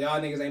left. Y'all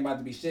niggas ain't about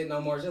to be shit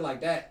no more, shit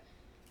like that.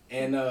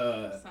 And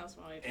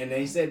and then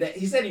he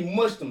said he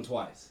mushed him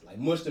twice, like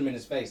mushed him in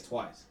his face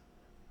twice,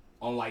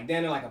 on like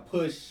a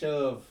push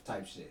shove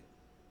type shit.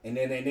 And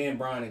then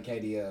Bron and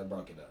KD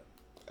broke it up.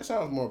 That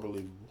sounds more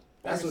believable.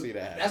 That's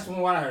from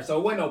what I heard. So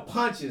it wasn't no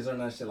punches or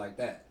no shit like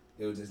that.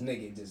 It was just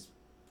nigga just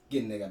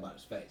getting nigga about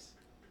his face.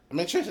 I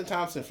mean, Tristan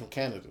Thompson from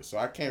Canada, so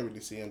I can't really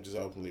see him just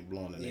openly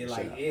blowing the nigga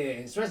shit out. Yeah,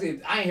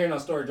 especially I ain't hear no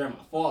story of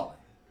Draymond falling.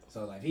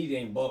 So like he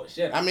didn't blow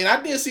shit out. I mean,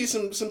 I did see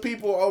some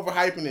people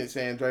overhyping it,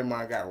 saying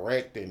Draymond got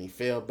wrecked and he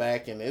fell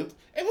back, and it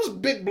was a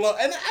big blow.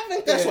 And I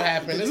think that's what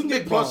happened. You can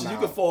get punches. You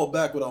can fall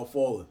back without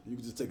falling. You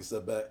can just take a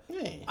step back.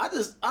 Yeah.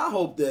 I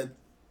hope that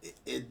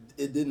it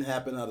didn't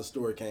happen how the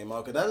story came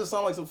out, because that just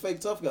sound like some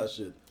fake tough guy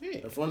shit. Yeah.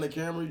 In front of the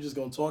camera, you're just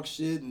gonna talk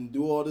shit and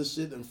do all this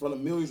shit in front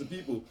of millions of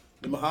people.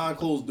 And behind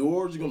closed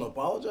doors, you're gonna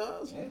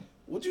apologize? Yeah.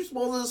 What you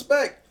supposed to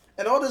expect?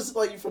 And all this,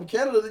 like, you from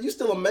Canada, you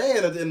still a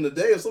man at the end of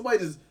the day. If somebody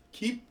just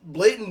keep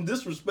blatant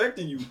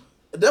disrespecting you,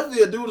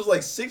 definitely a dude is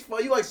like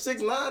 6'5", you like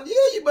 6'9", yeah,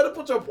 you better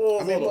put your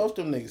paws on. I mean, most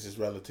of them niggas is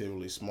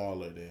relatively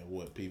smaller than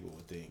what people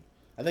would think.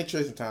 I think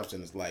Tristan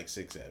Thompson is like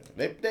 6'7".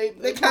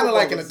 They kind of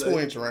like in a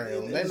 2-inch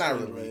range. They're not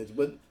really range.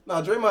 But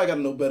nah, Draymond got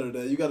to know better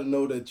than that. You got to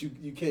know that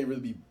you can't really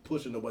be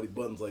pushing nobody's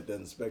buttons like that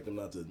and expect them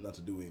not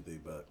to do anything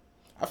back.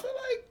 I feel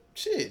like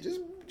shit.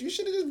 You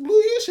should have just blew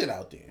your shit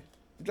out there.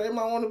 If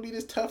Draymond want to be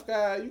this tough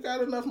guy, you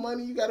got enough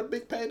money, you got a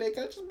big payday,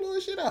 just blow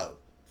his shit out.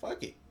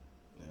 Fuck it.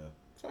 Yeah.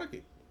 Fuck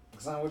it.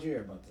 Hassan, what you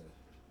hear about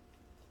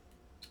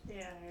that?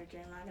 Yeah, I heard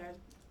Draymond got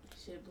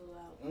shit blew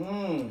out.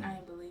 I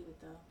ain't believe it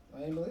though.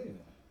 I ain't believe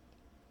it.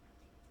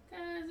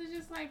 Cause it's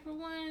just like, for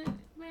one,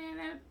 man,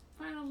 that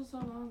finals was so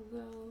long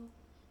ago.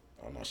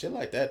 Oh no, shit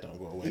like that don't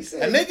go away.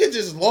 A nigga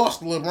just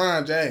lost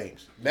LeBron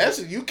James.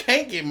 You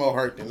can't get more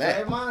hurt than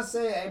that. Draymond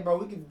said, "Hey, bro,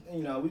 we can,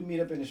 we meet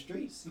up in the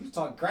streets." He was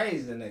talking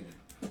crazy to nigga.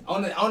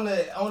 On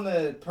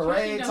the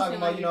parade don't talking seem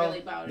about, like you he know, really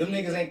about them it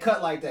niggas either. ain't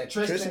cut like that.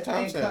 Tristan ain't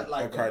Thompson, cut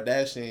like a that.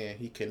 Kardashian.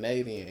 He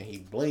Canadian. He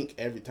blink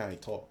every time he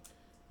talk.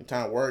 Every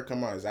time word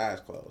come out, his eyes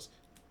closed.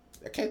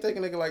 I can't take a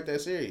nigga like that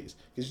serious.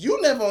 Because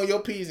you never on your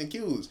P's and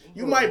Q's.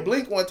 You might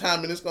blink one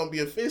time and it's going to be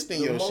a fist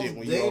in your shit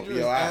when you open dangerous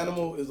your eyes.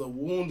 animal is a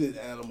wounded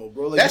animal,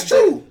 bro. Like, That's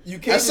true. You A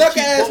can't sucker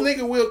just keep ass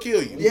nigga will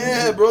kill you.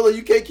 Yeah, bro. Like,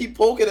 you can't keep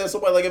poking at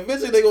somebody. Like,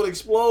 eventually they gonna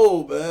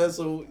explode, man.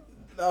 So,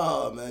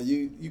 nah, man.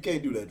 You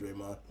can't do that,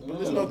 Draymond. But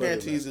there's no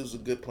guarantees it was a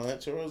good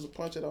punch or it was a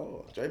punch at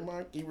all.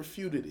 Draymond, he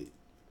refuted it.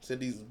 Said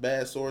these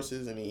bad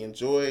sources and he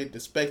enjoyed the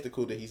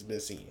spectacle that he's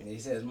been seeing. And he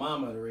says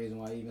mama the reason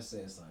why he even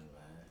said something, man.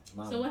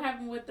 Mama. So what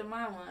happened with the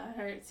mama?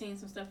 I seen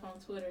some stuff on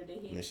Twitter that I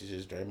he. mean, she's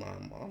just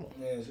Draymond mama.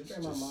 Yeah, she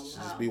Draymond mama. She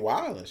just be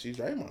wildin'. She's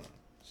Draymond.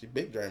 She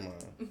big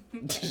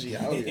Draymond. She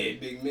out here.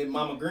 Big mid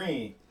Mama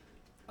Green.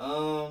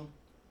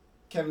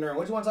 Kevin Durant.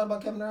 What you want to talk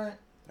about, Kevin Durant?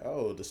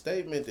 Oh, the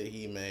statement that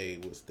he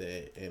made was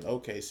that in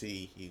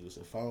OKC he was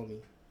a phony.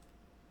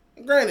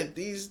 And granted,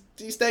 these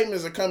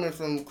statements are coming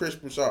from Chris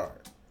Broussard.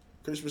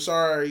 Chris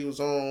Broussard, he was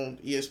on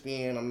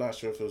ESPN. I'm not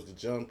sure if it was The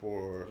Jump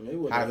or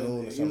High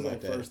Noon or something like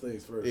that. First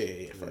things first.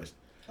 Yeah, first.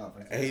 Oh,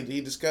 And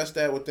he discussed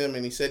that with them,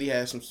 and he said he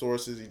had some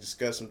sources. He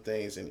discussed some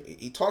things, and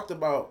he talked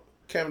about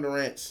Kevin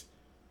Durant's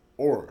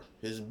aura,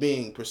 his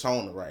being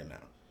persona right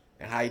now,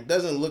 and how he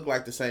doesn't look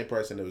like the same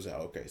person that was at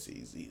OKC.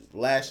 He's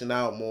lashing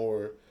out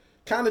more,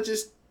 kind of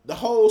just the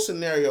whole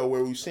scenario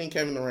where we've seen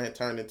Kevin Durant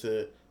turn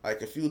into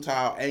like a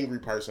futile, angry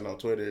person on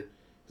Twitter.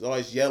 He's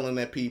always yelling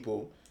at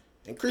people.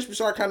 And Chris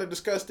Broussard kind of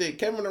discussed it.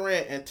 Kevin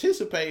Durant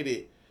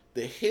anticipated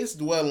that his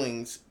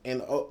dwellings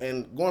and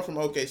going from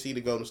OKC to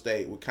Golden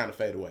State would kind of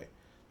fade away.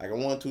 Like, I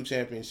won 2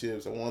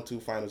 championships, I won 2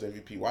 Finals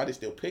MVP. Why they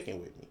still picking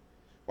with me?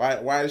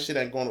 Why this shit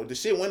ain't going? The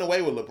shit went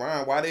away with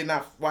LeBron.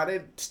 Why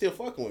they still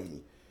fucking with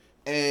me?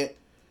 And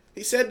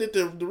he said that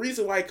the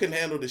reason why he couldn't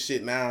handle the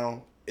shit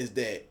now is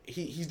that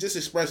he's just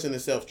expressing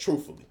himself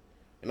truthfully.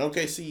 In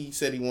OKC, he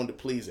said he wanted to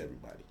please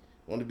everybody.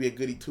 He wanted to be a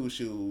goody two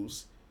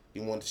shoes. He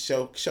wanted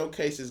to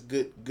showcase his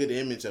good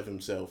image of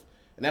himself.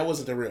 And that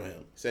wasn't the real him.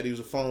 He said he was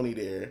a phony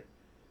there.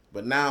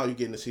 But now you're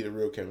getting to see the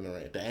real Kevin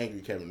Durant, the angry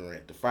Kevin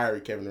Durant, the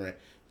fiery Kevin Durant,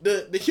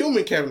 the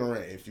human Kevin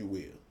Durant, if you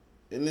will.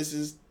 And this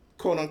is,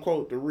 quote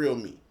unquote, the real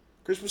me.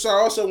 Chris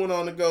Broussard also went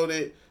on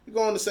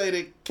to say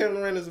that Kevin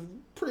Durant is a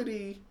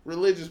pretty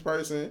religious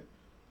person.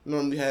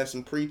 Normally has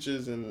some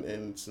preachers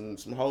and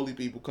some holy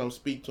people come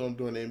speak to him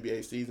during the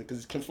NBA season because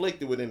he's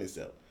conflicted within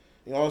himself.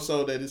 And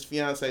also that his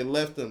fiance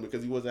left him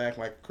because he wasn't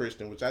acting like a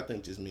Christian, which I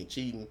think just means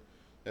cheating.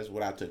 That's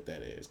what I took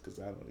that as, because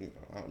I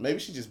don't, maybe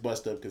she just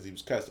busted up because he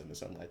was cussing or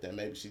something like that.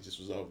 Maybe she just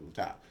was over the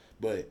top.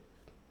 But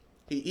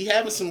he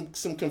having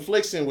some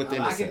confliction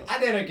within himself.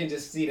 I can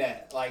just see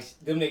that, like,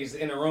 them niggas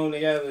in a room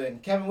together,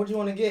 and Kevin, what you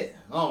want to get?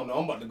 I don't know,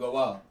 I'm about to go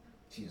out.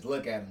 She just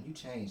look at him, you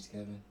changed,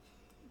 Kevin.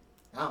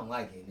 I don't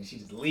like it. And she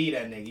just leave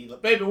that nigga. He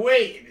like, baby,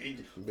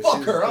 wait.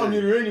 Fuck her, I don't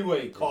need her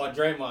anyway. Call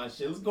Draymond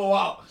shit, let's go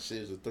out. She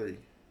was a 3.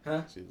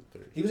 Huh? She was a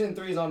 3. He was in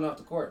threes on and off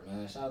the court,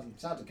 man. Shout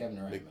out to Kevin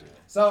Durant, Big man. three.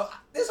 So,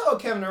 this whole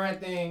Kevin Durant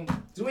thing,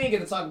 so we ain't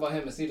get to talk about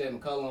him and CJ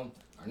McCollum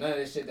or none of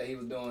this shit that he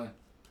was doing.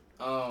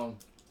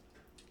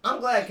 I'm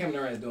glad Kevin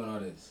Durant is doing all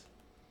this.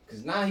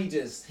 Because now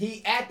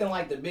he acting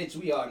like the bitch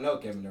we all know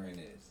Kevin Durant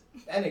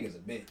is. That nigga's a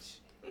bitch.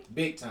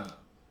 Big time.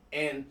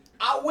 And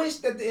I wish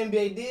that the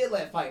NBA did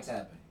let fights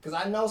happen. Because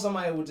I know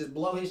somebody would just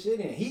blow his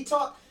shit in.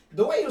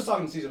 The way he was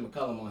talking to CJ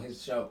McCollum on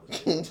his show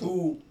was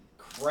too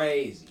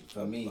crazy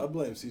for me. I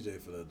blame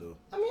CJ for that, though.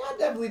 I mean, I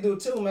definitely do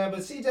too, man.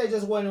 But CJ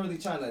just wasn't really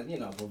trying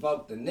to,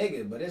 provoke the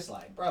nigga. But it's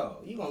like, bro,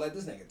 you gonna let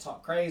this nigga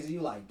talk crazy? You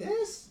like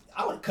this?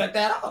 I would cut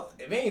that out.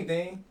 If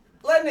anything,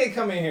 let nigga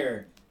come in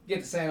here,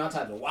 get to saying all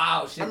types of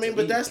wild shit. I mean,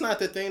 but that's not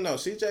the thing, though.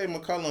 CJ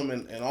McCollum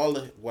and all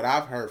what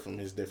I've heard from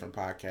his different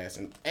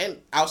podcasts,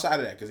 and outside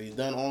of that, because he's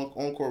done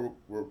on-court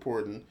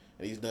reporting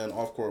and he's done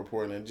off-court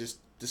reporting and just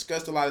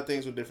discussed a lot of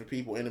things with different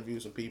people,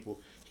 interviews with people.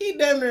 He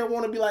damn near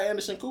want to be like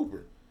Anderson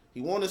Cooper. He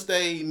want to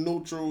stay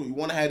neutral. He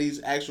want to have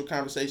these actual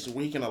conversations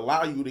where he can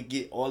allow you to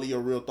get all of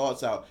your real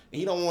thoughts out. And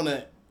he don't want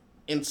to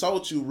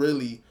insult you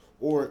really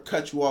or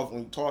cut you off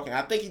when you're talking.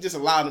 I think he just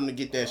allowed him to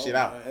get that shit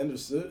out.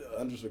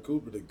 Anderson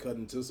Cooper did cut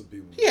into some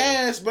people.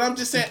 Yes, but I'm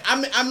just saying,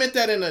 I meant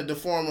that in the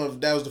form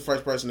of, that was the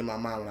first person in my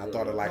mind when I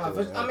thought of like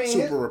a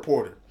super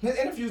reporter. His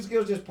interview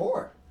skills just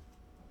poor.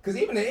 Because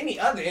even in any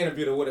other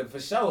interview that would have for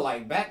sure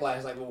like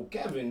backlash, like, well,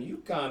 Kevin, you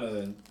kind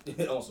of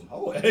hit on some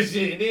whole ass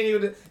shit.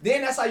 And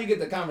then that's how you get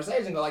the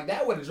conversation go. Like,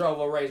 that would have drove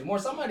or raised more.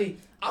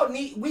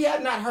 We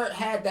have not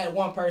had that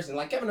one person.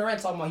 Like Kevin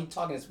Durant talking about he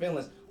talking his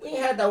feelings. We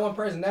ain't had that one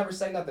person never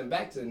say nothing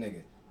back to the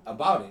nigga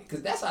about it.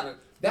 Because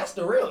that's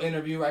the real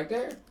interview right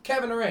there.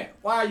 Kevin Durant,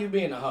 why are you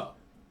being a hoe?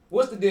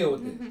 What's the deal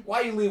with this?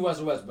 Why you leave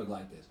Russell Westbrook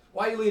like this?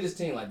 Why you leave this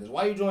team like this?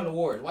 Why you join the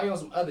Warriors? Why you on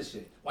some other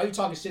shit? Why you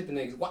talking shit to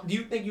niggas? Do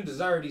you think you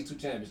deserve these 2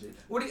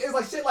 championships? It's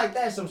like shit like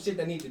that. Some shit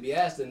that needs to be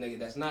asked to the nigga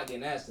that's not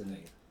getting asked to the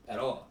nigga at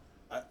all.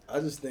 I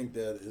just think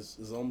that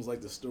it's almost like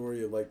the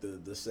story of like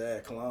the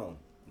sad clown.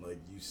 Like,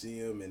 you see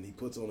him and he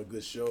puts on a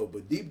good show,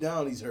 but deep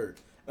down he's hurt.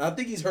 And I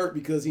think he's hurt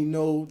because he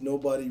know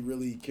nobody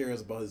really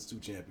cares about his 2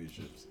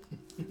 championships.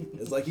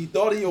 It's like he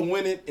thought he'd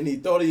win it and he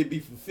thought he'd be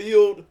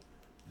fulfilled,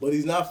 but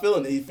he's not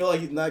feeling it. He feel like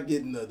he's not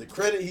getting the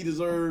credit he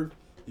deserved.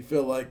 He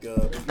feel like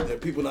that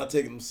people not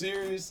taking him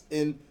serious,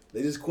 and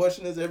they just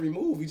question his every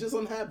move. He's just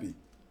unhappy.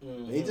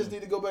 And he just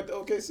need to go back to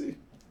OKC.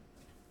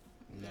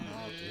 No,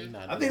 he's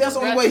not I think that's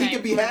the only way he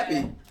could be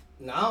happy.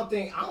 No, I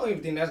don't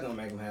even think that's gonna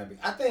make him happy.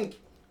 I think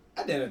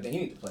at the end of the day,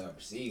 he need to play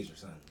overseas or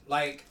something.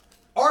 Like,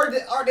 are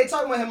they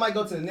talking about him might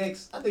go to the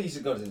Knicks? I think he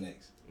should go to the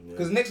Knicks.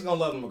 Because the Knicks are gonna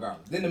love him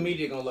regardless. Then the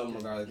media gonna love him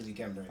regardless because he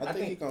Kevin Durant. I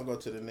think he's gonna go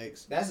to the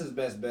Knicks. That's his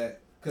best bet.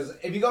 Because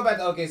if you go back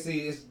to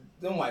OKC, it's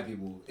them white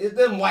people. It's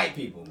them white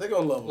people. They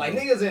gonna love him. Like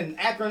niggas in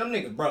Akron, them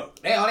niggas broke.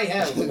 All they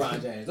had was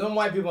LeBron James. Them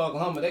white people in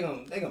Oklahoma, they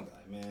gonna be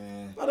like,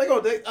 man. No, they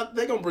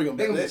gonna bring him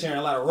They back. gonna be cheering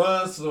a lot of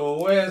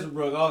Russell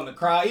Westbrook all in the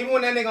crowd. Even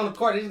when that nigga on the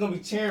court, they just gonna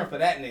be cheering for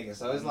that nigga.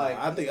 So it's like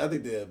I think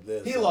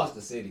they're he lost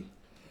the city.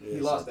 Yeah, He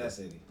lost that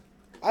city.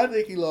 I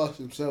think he lost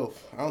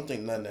himself. I don't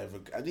think nothing ever.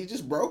 He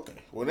just broken.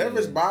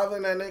 Whatever's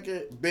bothering that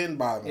nigga, been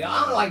bothering. Yeah,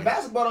 I don't like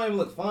basketball. Don't even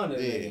look fun to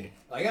me.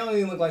 Like it don't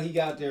even look like he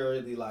got there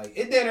really. Like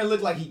it didn't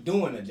look like he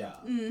doing the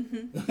job.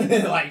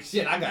 Mm-hmm. Like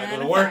shit, I gotta go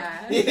to work.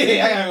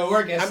 Yeah, I gotta go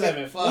work at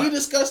 7. We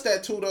discussed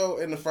that too though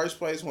in the first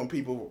place when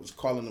people was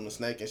calling him a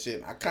snake and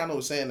shit. I kind of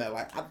was saying that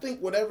like I think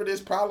whatever this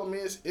problem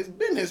is, it's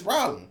been his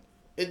problem.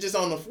 It's just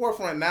on the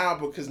forefront now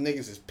because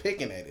niggas is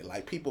picking at it.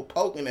 Like people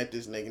poking at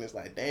this nigga and it's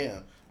like,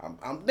 damn,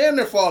 I'm damn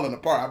near falling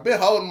apart. I've been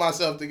holding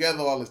myself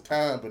together all this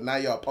time, but now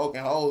y'all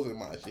poking holes in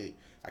my shit.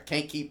 I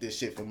can't keep this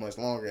shit for much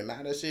longer. And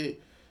now that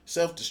shit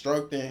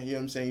self-destructing, you know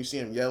what I'm saying? You see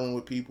him yelling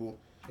with people.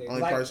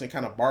 Only person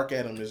kind of bark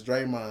at him is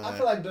Draymond. I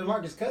feel like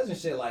DeMarcus Cousins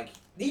shit, like,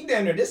 he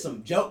damn near did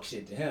some joke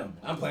shit to him.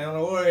 I'm playing on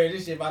the Warriors.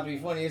 This shit about to be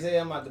funny as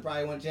hell. I'm about to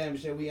probably win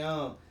championship. We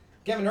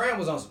Kevin Durant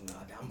was on some, nah,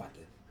 I'm about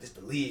to, this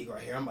the league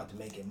right here. I'm about to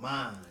make it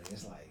mine.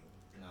 It's like,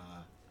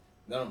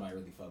 nobody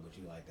really fuck with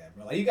you like that,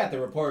 bro. Like, you got the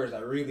reporters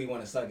that really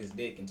want to suck his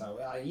dick and talk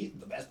about, he's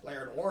the best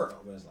player in the world.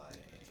 But it's like,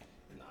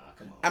 nah,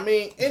 come on. I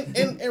mean,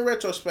 in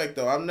retrospect,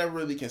 though, I've never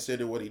really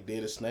considered what he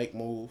did a snake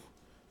move.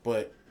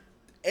 But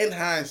in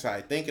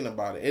hindsight, thinking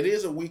about it, it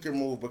is a weaker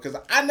move because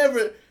I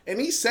never,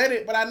 and he said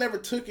it, but I never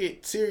took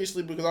it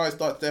seriously because I always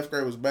thought Steph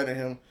Curry was better than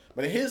him.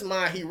 But in his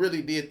mind, he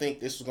really did think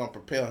this was going to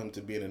propel him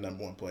to be the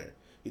number 1 player.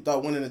 He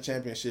thought winning the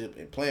championship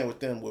and playing with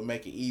them would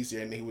make it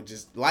easier, and he would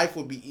just life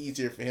would be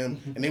easier for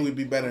him, and he would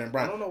be better than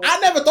Brian. I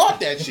never thought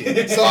that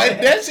shit, so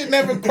that shit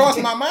never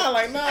crossed my mind.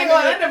 Like, nah,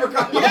 that never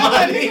crossed my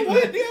mind. You know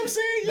what I'm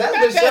saying?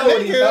 That's the show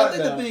what he thought. I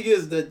think the thing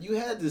is that you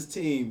had this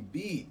team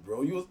beat,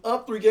 bro. You was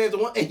up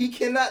 3-1, and he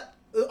cannot.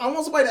 I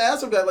want somebody to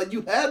answer that. Like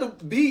you had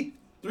to beat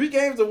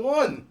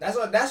 3-1.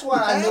 That's why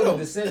I knew the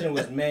decision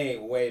was made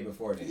way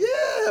before then.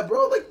 Yeah,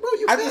 bro. Like, bro,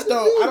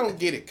 I don't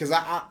get it because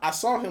I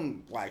saw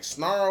him like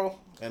snarl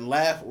and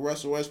laugh with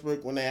Russell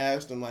Westbrook when they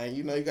asked him, like,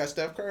 you know, you got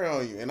Steph Curry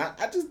on you. And I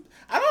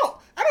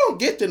don't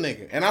get the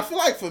nigga. And I feel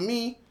like for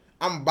me,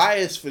 I'm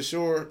biased for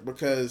sure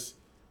because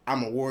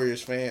I'm a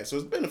Warriors fan. So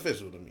it's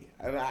beneficial to me.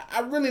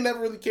 I really never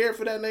really cared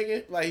for that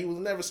nigga. Like, he was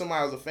never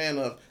somebody I was a fan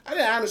of. I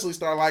didn't honestly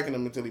start liking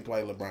him until he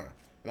played LeBron.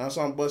 And I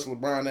saw him bust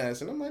LeBron ass.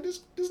 And I'm like,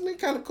 this nigga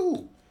kind of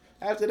cool.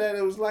 After that,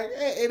 it was like,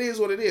 it is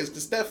what it is.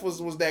 Because Steph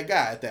was that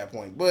guy at that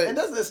point. But and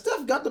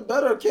Steph got the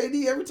better of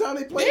KD every time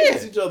they play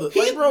against each other.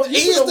 He's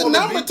the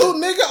number 2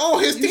 nigga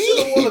on his team. You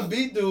shouldn't want to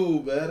beat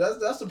dude, man.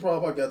 That's the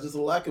problem I got. Just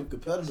a lack of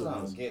competitiveness. I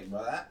don't get,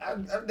 bro.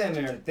 I'm down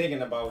there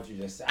thinking about what you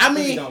just said. I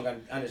mean, don't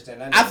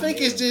understand that. I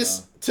think it's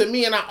just, to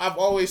me, and I've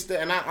always,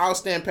 and I'll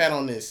stand pat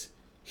on this,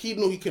 he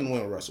knew he couldn't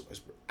win with Russell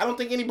Westbrook. I don't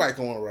think anybody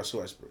can win with Russell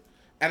Westbrook.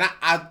 And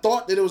I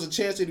thought that there was a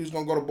chance that he was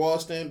going to go to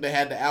Boston. They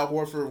had the Al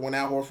Horford, when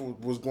Al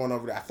Horford was going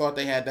over there. I thought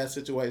they had that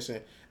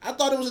situation. I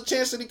thought there was a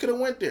chance that he could have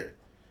went there.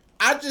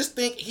 I just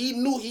think he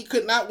knew he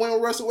could not win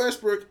with Russell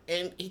Westbrook,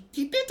 and he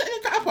did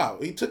take a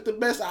cop-out. He took the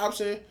best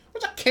option,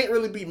 which I can't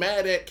really be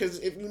mad at, because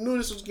if you knew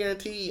this was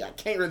guaranteed, I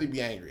can't really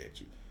be angry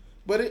at you.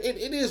 But it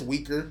is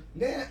weaker.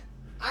 Yeah,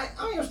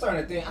 I'm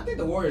starting to think, I think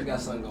the Warriors got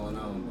something going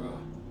on, bro.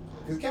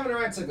 Because Kevin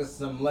Durant took us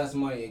some less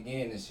money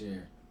again this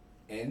year.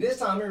 And this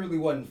time it really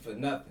wasn't for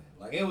nothing.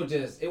 Like, it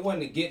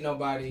wasn't to get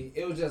nobody.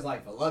 It was just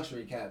like for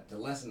luxury cap, to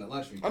lessen the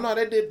luxury cap. Oh, no,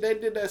 they did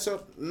that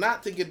so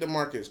not to get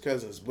DeMarcus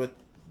Cousins, but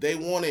they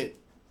wanted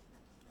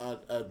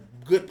a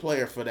good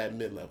player for that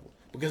mid-level.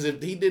 Because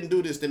if he didn't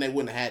do this, then they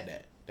wouldn't have had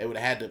that. They would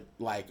have had to,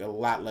 like, a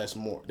lot less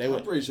more.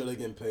 I'm pretty sure they're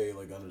getting paid,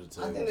 like, under the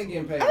table. I think they're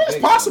getting paid. I mean, it's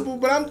possible,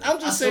 but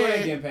I'm just saying.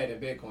 They're getting paid in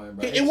Bitcoin,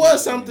 bro. It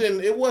was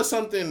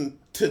something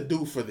to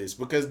do for this,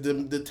 because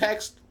the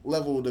tax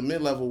level, the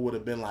mid-level would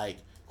have been, like,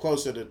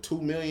 closer to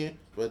 $2 million,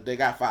 but they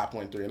got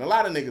 5.3, and a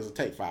lot of niggas will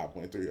take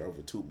 5.3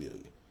 over $2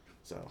 million.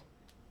 So,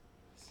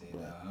 I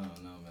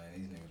don't know, man.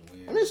 These niggas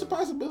weird. I mean, it's a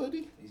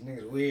possibility. These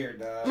niggas weird,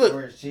 dog.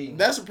 Look,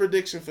 that's a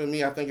prediction for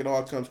me. I think it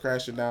all comes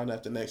crashing down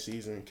after next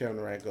season. Kevin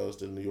Durant goes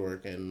to New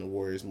York, and the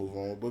Warriors move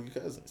on with Boogie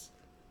Cousins.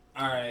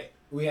 All right,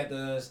 we had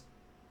the.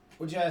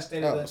 What you had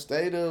state of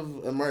state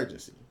of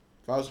emergency.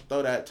 If I was to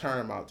throw that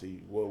term out to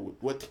you,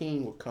 what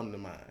team would come to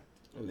mind?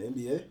 In the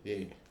NBA?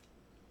 Yeah.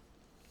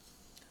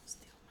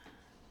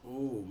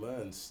 Oh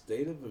man,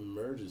 state of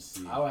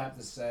emergency. I would have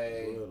to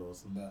say Go ahead,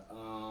 Austin.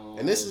 the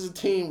And this is a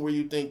team where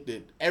you think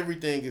that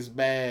everything is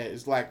bad.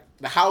 It's like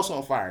the house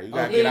on fire. You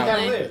gotta yeah, get out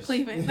gotta there. live.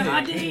 Cleveland. Yeah, Nah,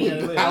 you dang.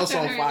 gotta live. House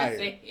on I fire.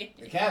 say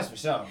The Cavs for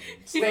sure.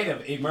 State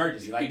of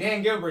emergency. Like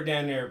Dan Gilbert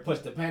down there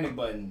pushed the panic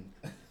button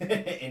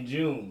in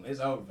June.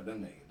 It's over for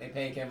them niggas. They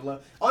paying Kevin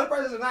Love. Only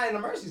person that's not in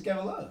emergency is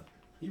Kevin Love.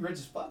 He rich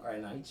as fuck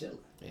right now. He chilling.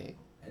 Yeah.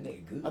 That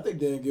nigga good. I think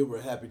Dan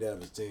Gilbert happy to have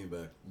his team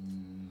back.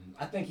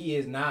 I think he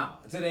is now.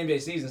 Until the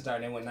NBA season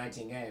started, they won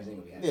 19 games. They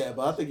gonna be happy. Yeah,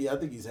 but I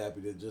think he's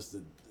happy to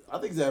I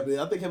think he's happy.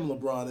 I think him and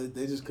LeBron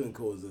they just couldn't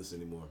coexist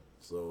anymore.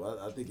 So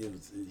I think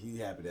he's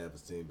happy to have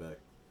his team back.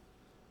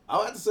 I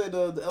would have to say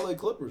the LA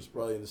Clippers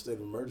probably in the state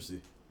of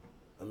emergency.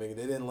 I mean,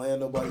 they didn't land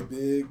nobody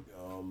big.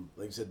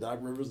 Like you said, Doc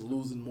Rivers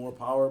losing more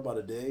power by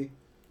the day.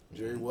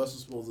 Jerry West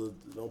was supposed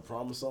to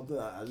promise something.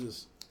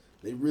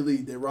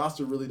 Their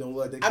roster really don't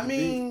look like they can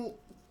compete.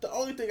 The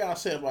only thing I'll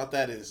say about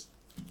that is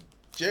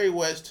Jerry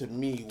West to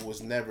me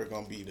was never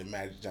gonna be the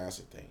Magic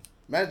Johnson thing.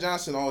 Magic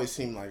Johnson always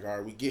seemed like, all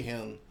right, we get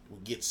him, we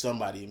get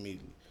somebody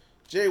immediately.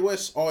 Jerry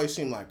West always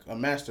seemed like a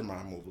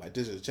mastermind move, like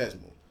this is a chess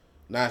move.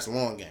 Now it's a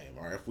long game.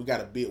 All right, if we got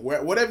to beat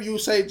whatever you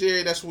say,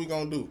 Jerry, that's what we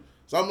gonna do.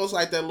 It's almost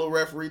like that little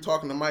referee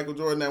talking to Michael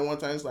Jordan that one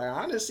time. It's like,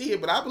 I didn't see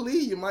it, but I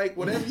believe you, Mike.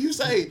 Whatever you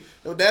say,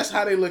 that's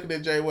how they looking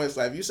at Jerry West.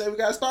 Like, if you say we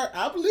gotta start,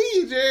 I believe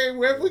you, Jerry.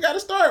 Wherever we gotta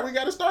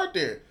start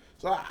there.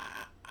 So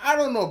I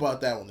don't know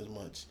about that one as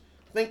much.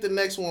 I think the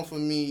next one for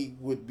me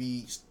would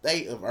be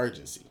state of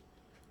urgency.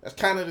 That's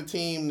kind of the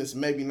team that's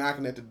maybe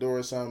knocking at the door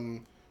or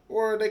something,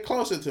 or they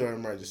closer to an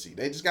emergency.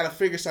 They just got to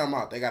figure something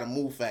out. They got to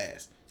move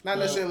fast. Not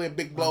necessarily a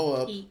big blow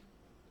up.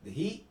 The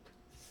Heat?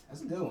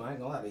 That's a good one. I ain't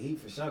gonna lie. The Heat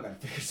for sure got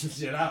to figure some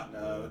shit out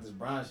with this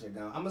Bron shit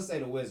going. I'm gonna say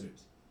the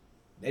Wizards.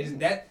 They just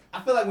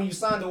I feel like when you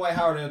signed Dwight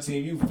Howard on the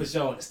team, you for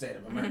sure in a state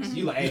of emergency.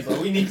 You like, hey,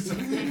 bro, we need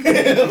something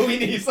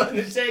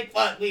to shake.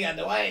 Fuck, we got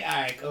Dwight.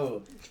 All right,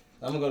 cool.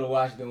 I'm gonna go to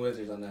Washington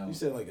Wizards on that one. You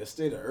said like a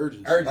state of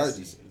urgency.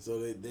 Urgency. So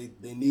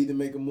they need to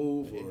make a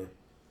move, or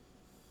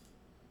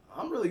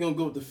I'm really gonna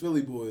go with the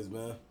Philly boys,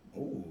 man.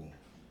 Ooh.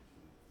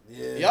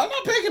 Yeah. Y'all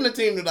not picking the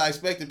team that I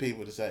expected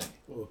people to say.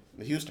 Oh.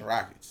 The Houston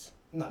Rockets.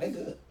 No, they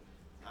good.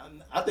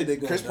 I think they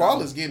going Chris down.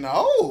 Paul is getting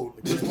old.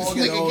 Chris Paul This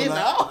getting nigga old. getting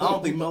I old.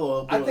 don't think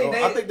Melo. I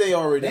think they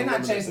already. They're not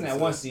eliminated chasing that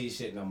themselves. one seed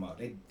shit no more.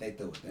 They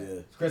through with that.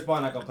 Yeah. Chris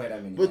Paul not gonna play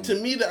that many. But games. to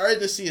me, the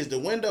urgency is the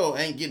window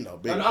ain't getting no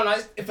bigger. No,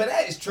 for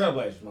that it's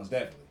Trailblazers most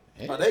definitely.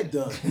 Oh, they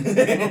done.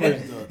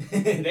 Nobody's done.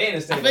 They in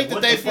a state. I think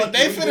of, that what the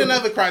they fuck fit do?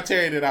 another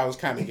criteria that I was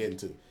kind of getting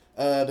to.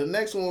 The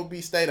next one would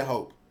be State of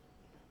Hope.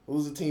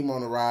 Who's a team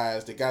on the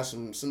rise that got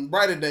some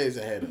brighter days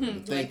ahead of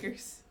them?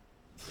 Lakers.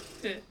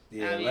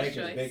 Yeah, Obvious Lakers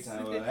choice. big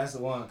time. Well, that's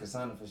the one,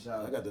 Cassandra for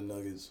sure. I got the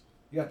Nuggets.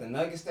 You got the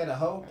Nuggets, State of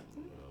Hope.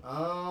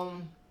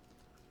 Young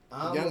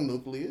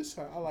nucleus.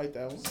 I like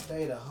that one.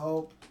 State of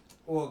Hope.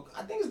 Well,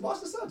 I think it's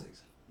Boston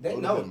Celtics. They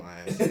Would've know been my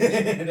answer.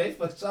 they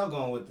for sure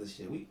going with this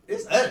shit.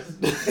 It's us.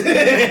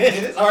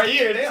 It's our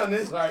year. They on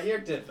this our year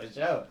tip for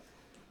sure.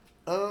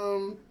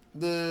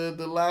 The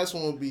last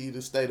one would be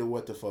the state of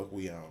what the fuck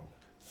we on.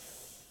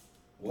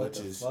 What Which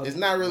the is fuck it's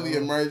not really we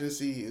on?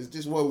 emergency. It's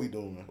just what we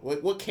doing.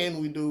 What can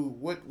we do?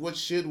 What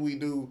should we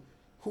do?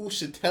 Who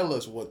should tell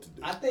us what to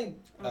do? I think.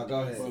 Oh,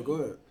 go ahead. Oh, go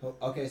ahead.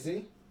 Okay,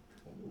 see.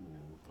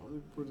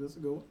 That's a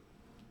good one.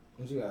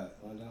 What you got,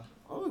 London?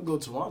 I'm gonna go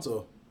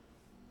Toronto.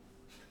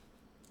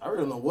 I really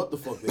don't know what the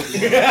fuck they do.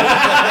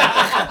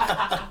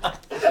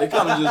 They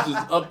kind of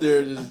just up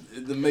there just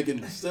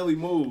making silly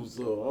moves.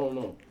 So I don't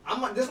know.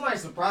 This might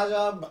surprise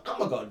y'all, but I'm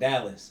gonna go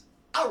Dallas.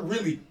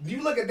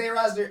 You look at their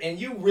roster and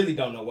you really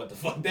don't know what the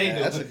fuck they do.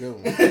 That's a good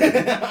one.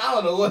 I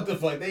don't know what the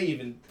fuck they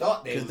even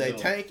thought they Because was they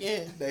doing.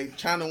 tanking. They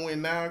trying to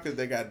win now because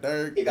they got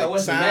Dirk. You got they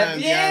Wesley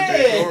signed Matthews.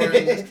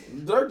 DeAndre Yeah.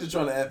 Jordan. Dirk just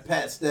trying to add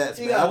pat stats.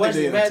 You man. got I think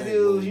Wesley they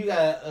Matthews. You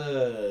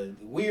entertain,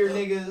 got weird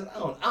niggas. I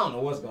don't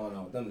know what's going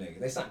on with them niggas.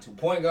 They signed 2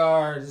 point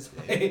guards.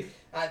 I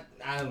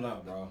don't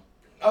know, bro.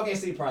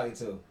 OKC probably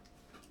too.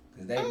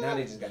 Cause now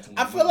they just got too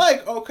much. I feel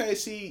like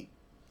OKC,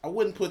 I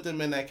wouldn't put them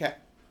in that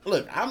cat.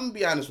 Look, I'm going to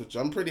be honest with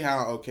you. I'm pretty high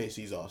on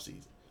OKC's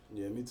offseason.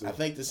 Yeah, me too. I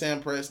think the Sam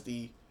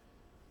Presti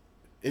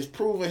is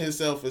proving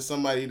himself as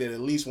somebody that at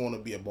least want to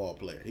be a ball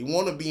player. He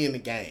want to be in the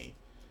game.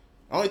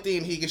 Only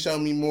thing he can show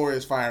me more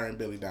is firing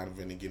Billy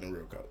Donovan and getting a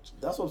real coach.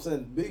 That's what I'm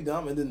saying. Big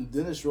Dom and then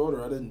Dennis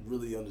Schroeder. I didn't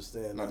really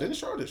understand. No, Dennis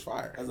Schroeder's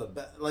fire. As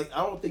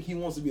I don't think he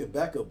wants to be a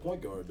backup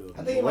point guard though. I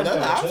think he What might other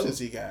play options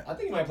too. he got? I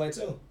think he might play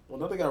too. Well,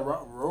 don't they got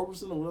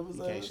Roberson or whatever his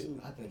He name can't is?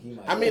 shoot. I think he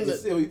might. I mean, But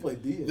still he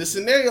played D. The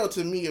scenario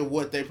to me of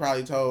what they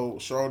probably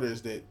told Schroeder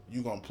is that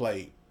you going to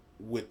play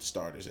with the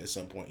starters at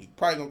some point. He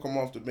probably going to come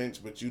off the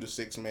bench, but you the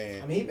sixth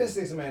man. I mean, he been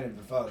 6-man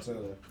before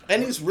too.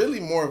 And he's really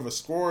more of a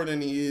scorer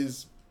than he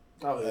is.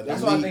 That's The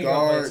what I lead think he'll play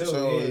guard, too.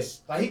 so Yeah.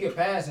 it's- Like he could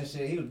pass and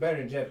shit. He was better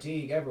than Jeff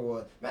Teague ever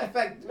was. Matter of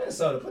fact,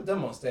 Minnesota put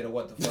them on state of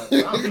what the fuck.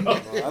 I don't know.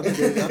 I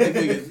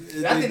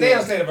think they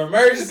on state of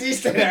emergency,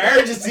 state of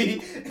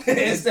urgency,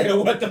 instead of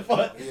what the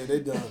fuck. Yeah,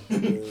 they done.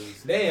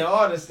 They in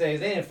all the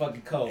states. They in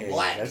fucking cold Yeah,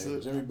 black. that's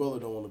it. Jimmy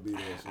Butler don't want to be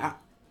there. So. And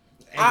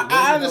I Willie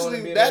don't wanna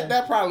honestly, be that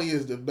there. probably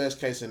is the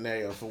best case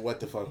scenario for what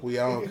the fuck we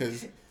on,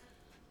 because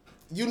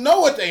you know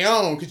what they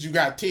own because you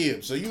got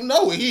Tibbs, so you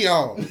know what he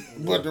on.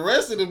 But the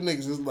rest of them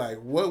niggas is like,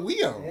 what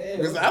we on? Yeah,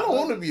 Because what I the don't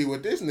fuck? want to be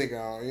with this nigga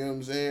on. You know what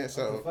I'm saying? What the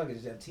So fuck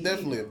is Jeff Teague?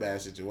 definitely a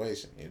bad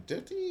situation. Yeah,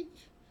 Jeff Teague,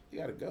 you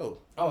gotta go.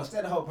 Oh,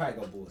 instead of Hope,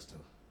 probably go Bulls too.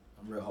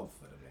 I'm real hopeful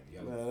for them nigga.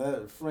 Man,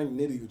 that Frank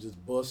Nitty who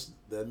just bust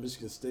that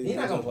Michigan State. He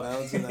not gonna play.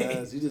 bouncing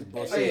ass. He just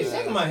bust Oh yeah, his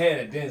shaking ass. my head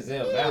at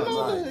Denzel Yeah,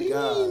 Valentine. my he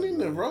God, ain't in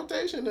the bro.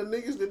 rotation of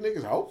niggas that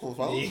niggas hopeful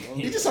for. Yeah.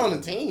 He just on the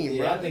team,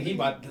 bro. Yeah, I think he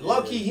might.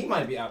 Low key, he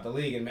might be out the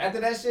league. And after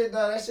that shit,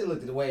 though, that shit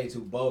looked way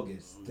too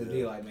bogus to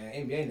be like, man,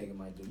 NBA nigga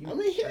might do. I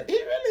mean, he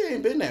really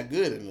ain't been that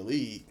good in the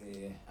league.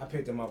 Yeah, I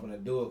picked him up in a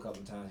duel a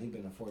couple times. He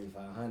been a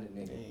 4,500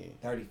 nigga, Yeah.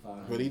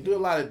 3,500. But he do a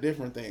lot of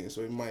different things,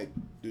 so he might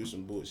do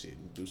some bullshit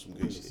and do some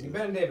good You shit.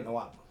 better than David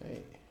Nwapa.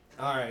 Hey.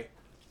 All right,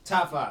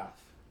 top 5.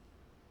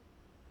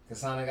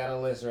 Kasana got a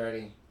list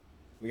ready.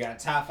 We got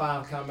top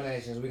 5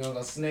 combinations. We're gonna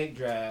go snake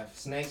draft,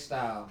 snake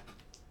style.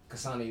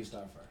 Kasana, you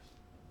start first.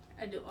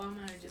 I do all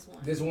mine or just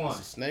one? This one.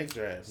 It's a snake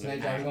draft. Snake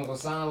nigga. draft. We're gonna go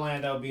Sana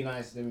Lando, be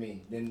nice to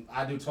me. Then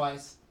I do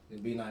twice. Then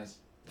be nice,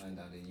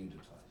 Lando. Then you do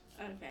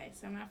twice. Okay,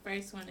 so my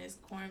first one is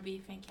corned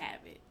beef and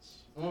cabbage.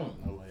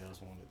 Nobody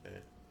else wanted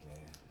that.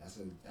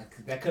 Yeah,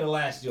 that could have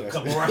lasted you a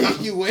couple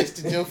rounds. You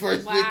wasted your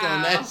first pick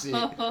on that shit.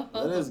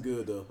 That is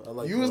good though. I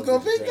like. You was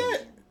corned gonna beef pick and that?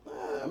 cabbage.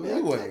 I mean,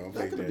 You wasn't gonna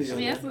pick could that be shit. I in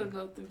mean, there. that's what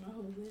go through my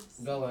whole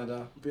list. Go,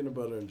 Lando. Peanut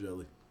butter and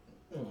jelly.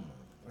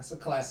 That's a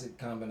classic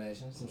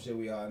combination. Some shit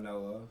we all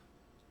know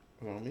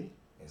of. On me?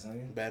 Yes, on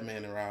you?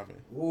 Batman and Robin.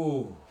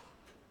 Ooh,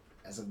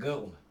 that's a good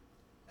one.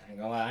 I ain't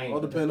gonna lie. I ain't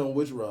All depend on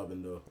which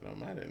Robin though. It don't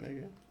matter,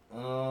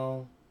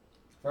 nigga.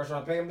 First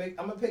round pick,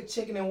 I'm gonna pick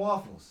chicken and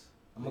waffles.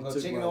 I'm gonna go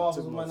Took chicken my- and waffles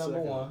took with my my number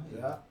second, 1.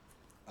 yeah.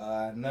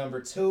 Yeah.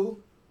 Number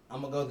 2,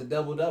 I'm gonna go the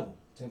double.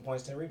 10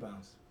 points, 10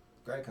 rebounds.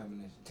 Great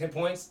combination. 10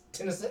 points,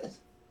 10 assists.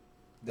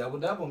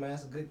 Double, man.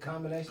 It's a good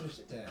combination of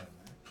shit to have, man.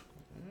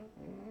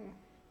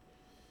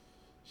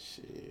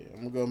 Shit.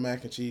 I'm gonna go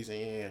mac and cheese and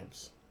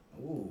yams.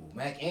 Ooh,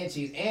 mac and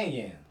cheese and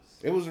yams.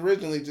 It was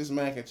originally just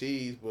mac and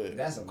cheese, but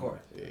That's of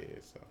course. yeah,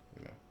 so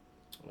you know.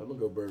 I'm gonna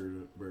go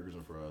burgers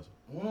and fries.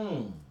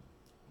 Mmm.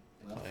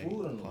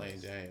 Food on the Plain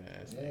list. Jane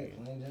ass Yeah,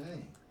 nigga. plain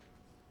Jane.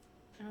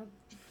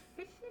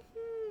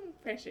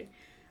 Pressure.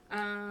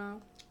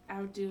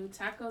 I'll do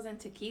tacos and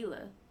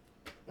tequila.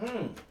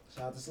 Shout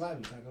out to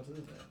Slappy. Taco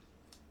Tuesday.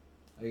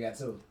 Oh, you got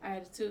 2. I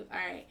had 2. All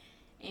right,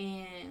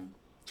 and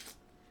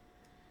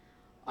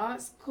aux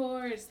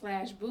cord /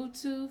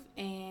 Bluetooth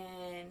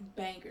and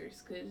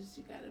bangers, cause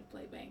you gotta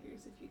play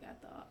bangers if you got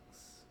the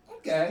aux.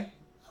 Okay.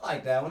 I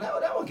like that one.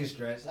 That one can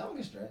stretch.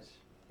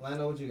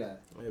 Lando, what you got?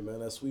 Hey man,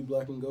 that sweet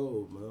black and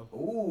gold, man.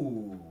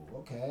 Ooh,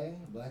 okay.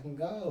 Black and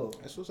gold.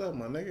 That's what's up,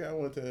 my nigga. I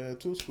went to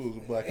 2 schools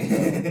with black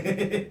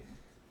and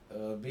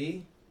gold.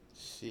 B.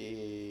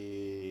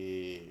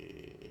 Shit.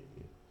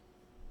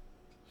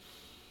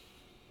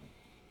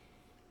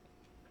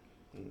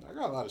 I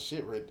got a lot of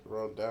shit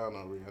wrote down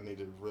over here. I need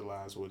to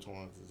realize which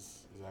ones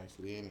is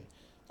actually in it.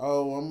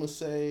 Oh, I'm gonna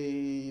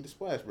say the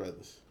Splash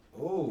Brothers.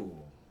 Ooh,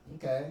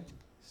 okay.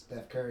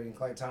 Steph Curry and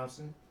Klay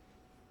Thompson.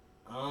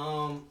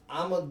 I'm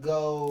gonna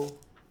go.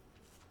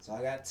 So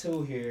I got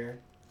 2 here.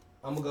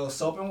 I'm gonna go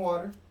soap and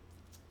water.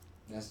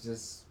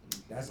 That's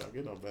Don't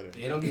get no better.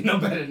 it. Don't get no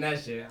better than that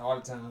shit all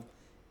the time.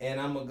 And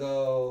I'm gonna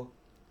go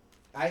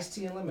iced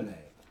tea and lemonade.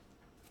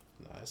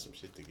 Nah, that's some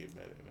shit to get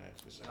better than that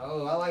for sure.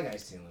 Oh, I like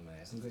iced tea and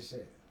lemonade. Some good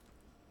shit.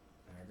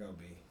 All right, go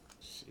B.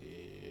 Shit.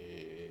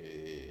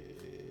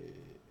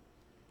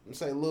 I'm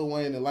saying Lil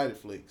Wayne and Lighter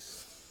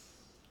Flicks.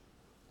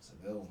 That's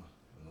a good one.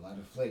 And a lot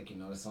of flick, you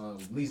know, the song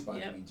was at least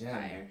about to be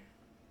jamming. Fire.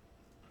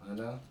 I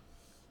know.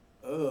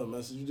 Oh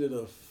man, so you did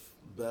a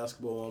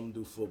basketball. I'm gonna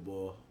do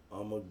football.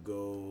 I'm gonna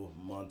go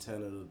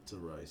Montana to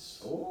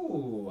Rice.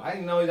 Ooh, I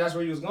didn't know that's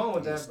where you was going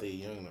with I'm that. stay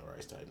young in the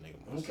Rice type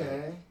nigga. myself.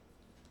 Okay.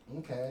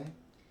 Okay.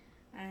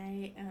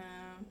 I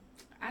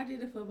I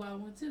did a football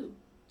one too.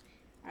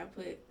 I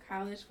put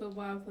college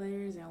football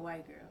players and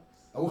white girls.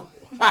 Oh,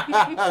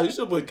 You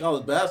should put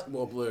college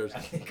basketball players.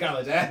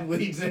 college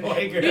athletes and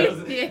white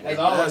girls. That's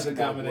always a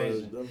Basketball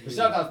combination. players, For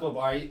sure, college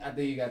football. I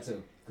think you got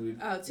 2.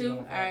 Oh, 2?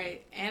 All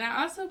right. And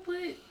I also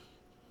put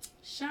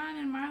Sean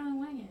and Marlon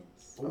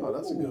Wayans. Oh,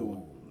 that's a good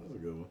one. That's a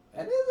good one.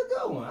 That is a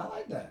good one. I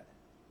like that.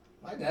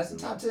 That's the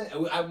top 10.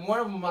 One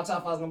of them, my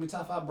top 5 is gonna be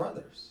top 5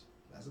 brothers.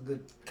 That's a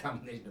good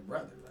combination of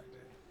brothers right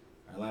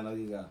there. Orlando,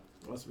 you got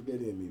My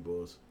spaghetti and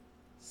meatballs.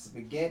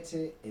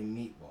 spaghetti and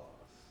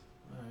meatballs.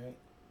 All right.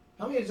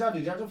 How many did y'all do?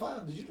 Did y'all do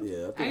 5? Did you do? Yeah,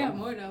 I think got I'm-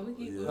 more though. We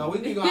keep Yeah. No, we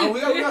can go.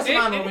 We got some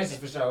honorable mentions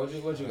for sure.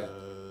 What you got?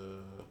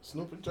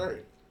 Snoop and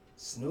Dre.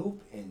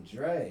 Snoop and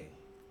Dre.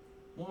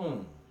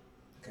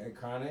 Okay,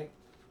 Chronic.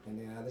 And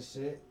then other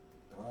shit.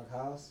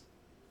 Doghouse.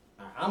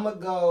 Alright, I'm going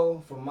to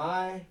go for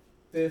my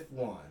 5th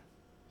one.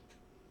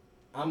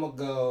 I'm going to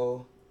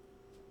go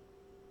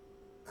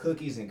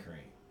cookies and cream.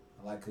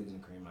 I like cookies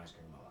and cream ice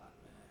cream a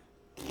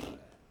lot, man.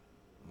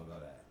 I'm going to go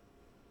that.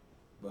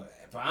 But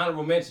for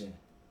honorable mention,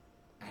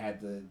 I had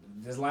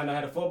this line I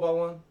had a football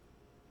one.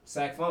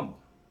 Sack fumble.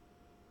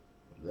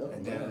 Yeah,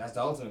 And then man. that's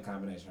the ultimate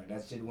combination, right?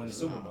 That shit win the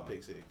Super Bowl.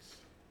 Pick 6.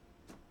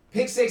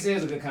 Pick 6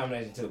 is a good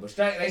combination too, but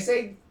they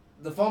say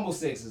the fumble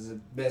six is the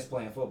best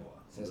play in football.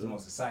 So it's the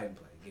most exciting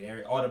play.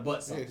 Get all the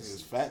butts on.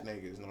 Niggas fat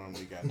niggas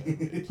normally got that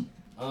bitch.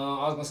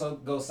 I was gonna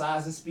go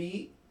size and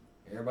speed.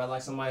 Everybody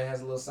like somebody has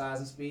a little size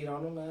and speed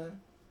on them, man.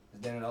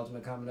 It's then an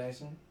ultimate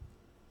combination.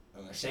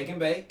 Shake and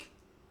bake.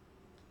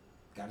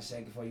 Gotta shake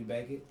it before you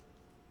bake it.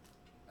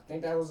 I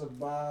think that was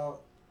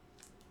about.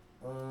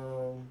 I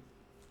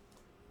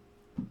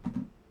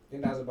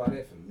think that was about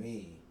it for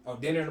me. Oh,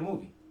 dinner and a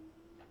movie.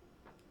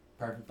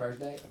 Perfect first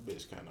date. That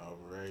bitch kind of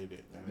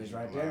overrated. That bitch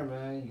right there,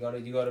 man. You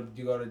go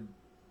to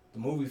the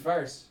movie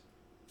first,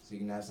 so you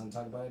can have something to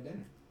talk about at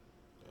dinner.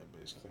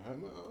 That bitch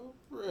kind of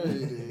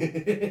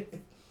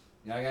overrated.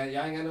 y'all ain't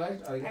got no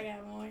extra. Oh, I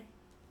got more.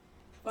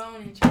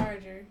 Phone and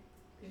charger,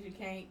 because you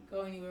can't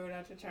go anywhere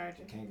without your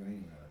charger. Can't go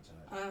anywhere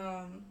without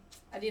charger.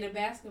 I did a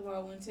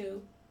basketball one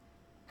too.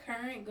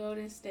 Current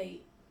Golden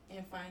State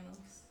in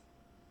finals.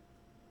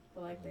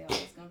 But like they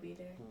always gonna be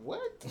there.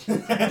 What?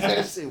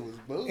 That shit was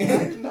boom.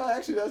 No,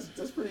 actually,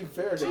 that's pretty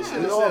fair. They Should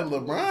have said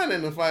LeBron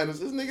in the finals.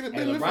 This nigga have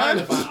been in the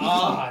LeBron finals.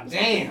 Oh,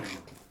 damn.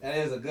 That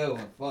is a good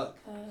one. Fuck.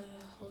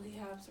 Well, he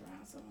hops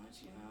around so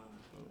much, you know.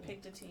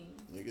 Pick the team.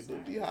 Nigga do Sorry.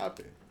 be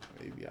hopping.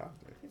 He be hopping.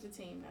 Pick the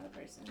team, not a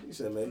person. You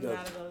said, man, you I'm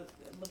got not a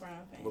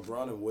LeBron fan.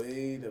 LeBron and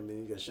Wade. I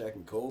mean, you got Shaq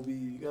and Kobe.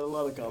 You got a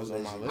lot of That was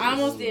on my combinations. list. I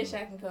almost did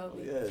Shaq and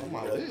Kobe. Yeah, On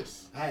my you got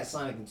list. I had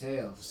Sonic and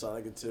Tails.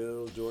 Sonic and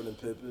Tails, Jordan and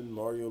Pippen,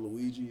 Mario,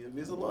 Luigi. I mean,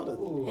 there's a lot of.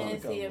 Ooh.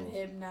 Hennessy of combos.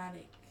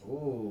 Hypnotic.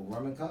 Ooh,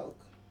 rum and coke.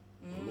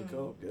 Rum and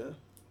Coke, yeah.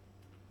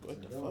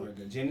 What the Oh,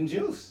 fuck? Gin and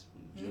juice.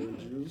 Gin and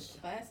juice.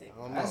 Classic.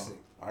 I don't Classic.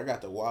 know. I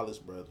got the Wallace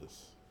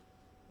brothers.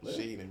 Yeah.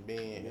 Sheed and Yeah,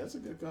 Ben. that's a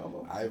good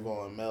combo.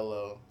 Ivo and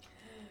Mello.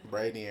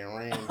 Brady and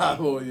Randy.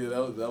 Oh yeah,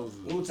 that was.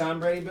 Ooh, Tom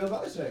Brady, Bill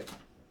Belichick.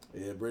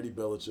 Yeah, Brady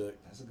Belichick.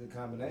 That's a good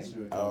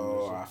combination.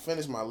 Oh, I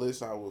finished my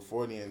list out with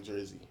 40 and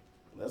Drizzy.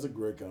 That's a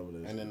great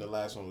combination. And then the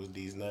last one was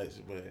D's Nuts,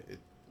 but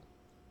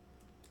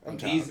I'm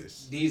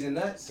D's childish. and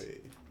nuts.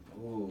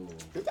 Ooh.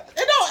 It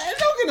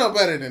don't get no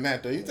better than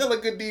that though. You tell a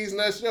good D's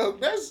Nuts joke,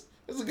 that's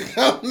a good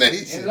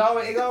combination. It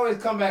always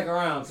come back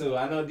around too.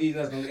 I know these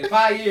nuts gonna in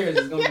 5 years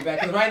it's gonna be back.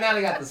 Cause right now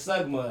they got the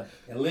Sugma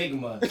and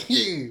Ligma.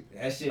 Yeah.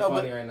 That shit No,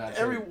 funny but right now.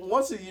 every Too.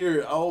 once a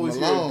year, I always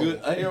Malone. hear a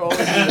good.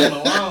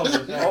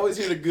 I always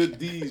hear the good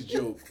D's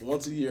joke.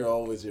 Once a year, I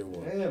always hear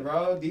one. Yeah,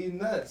 bro, these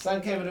nuts. Son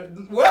came in the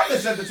whatever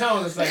set the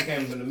tone. The son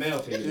came in the mail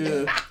for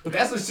you. Yeah.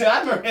 That's what shit. I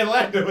remember in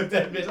Atlanta with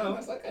that bitch. I'm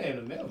like, son came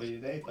in the mail for you.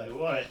 They like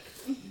what?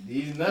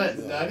 These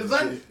nuts, dog. Cause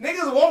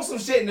niggas want some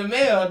shit in the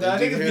mail, dog.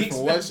 Did you Niggas hear be from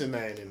what's your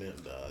name in them,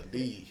 dog?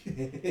 D.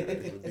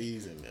 With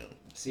D's in them.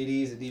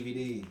 CDs and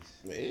DVDs.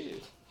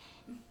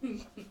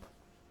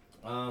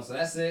 Yeah. So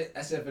that's it.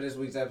 That's it for this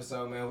week's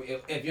episode, man.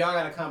 If y'all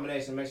got a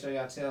combination, make sure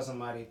y'all tell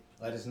somebody.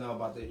 Let us know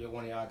about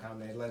one of y'all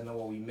combinations. Let us know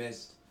what we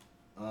missed.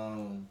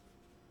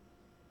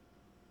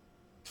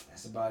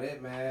 That's about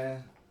it,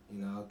 man.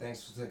 You know,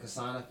 thanks to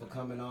Kasana for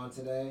coming on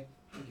today.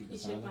 Thank you, You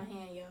shook Kasana. my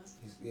hand, yo.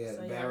 Yeah, So,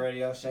 Bad yeah.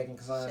 Radio shaking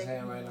Kasana's Shaking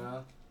hand my right hand.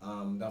 now.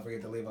 Don't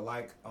forget to leave a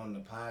like on the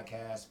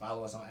podcast.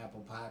 Follow us on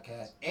Apple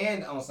Podcasts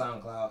and on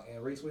SoundCloud.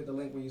 And retweet the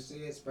link when you see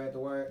it. Spread the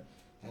word.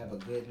 Have a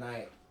good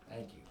night.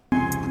 Thank you.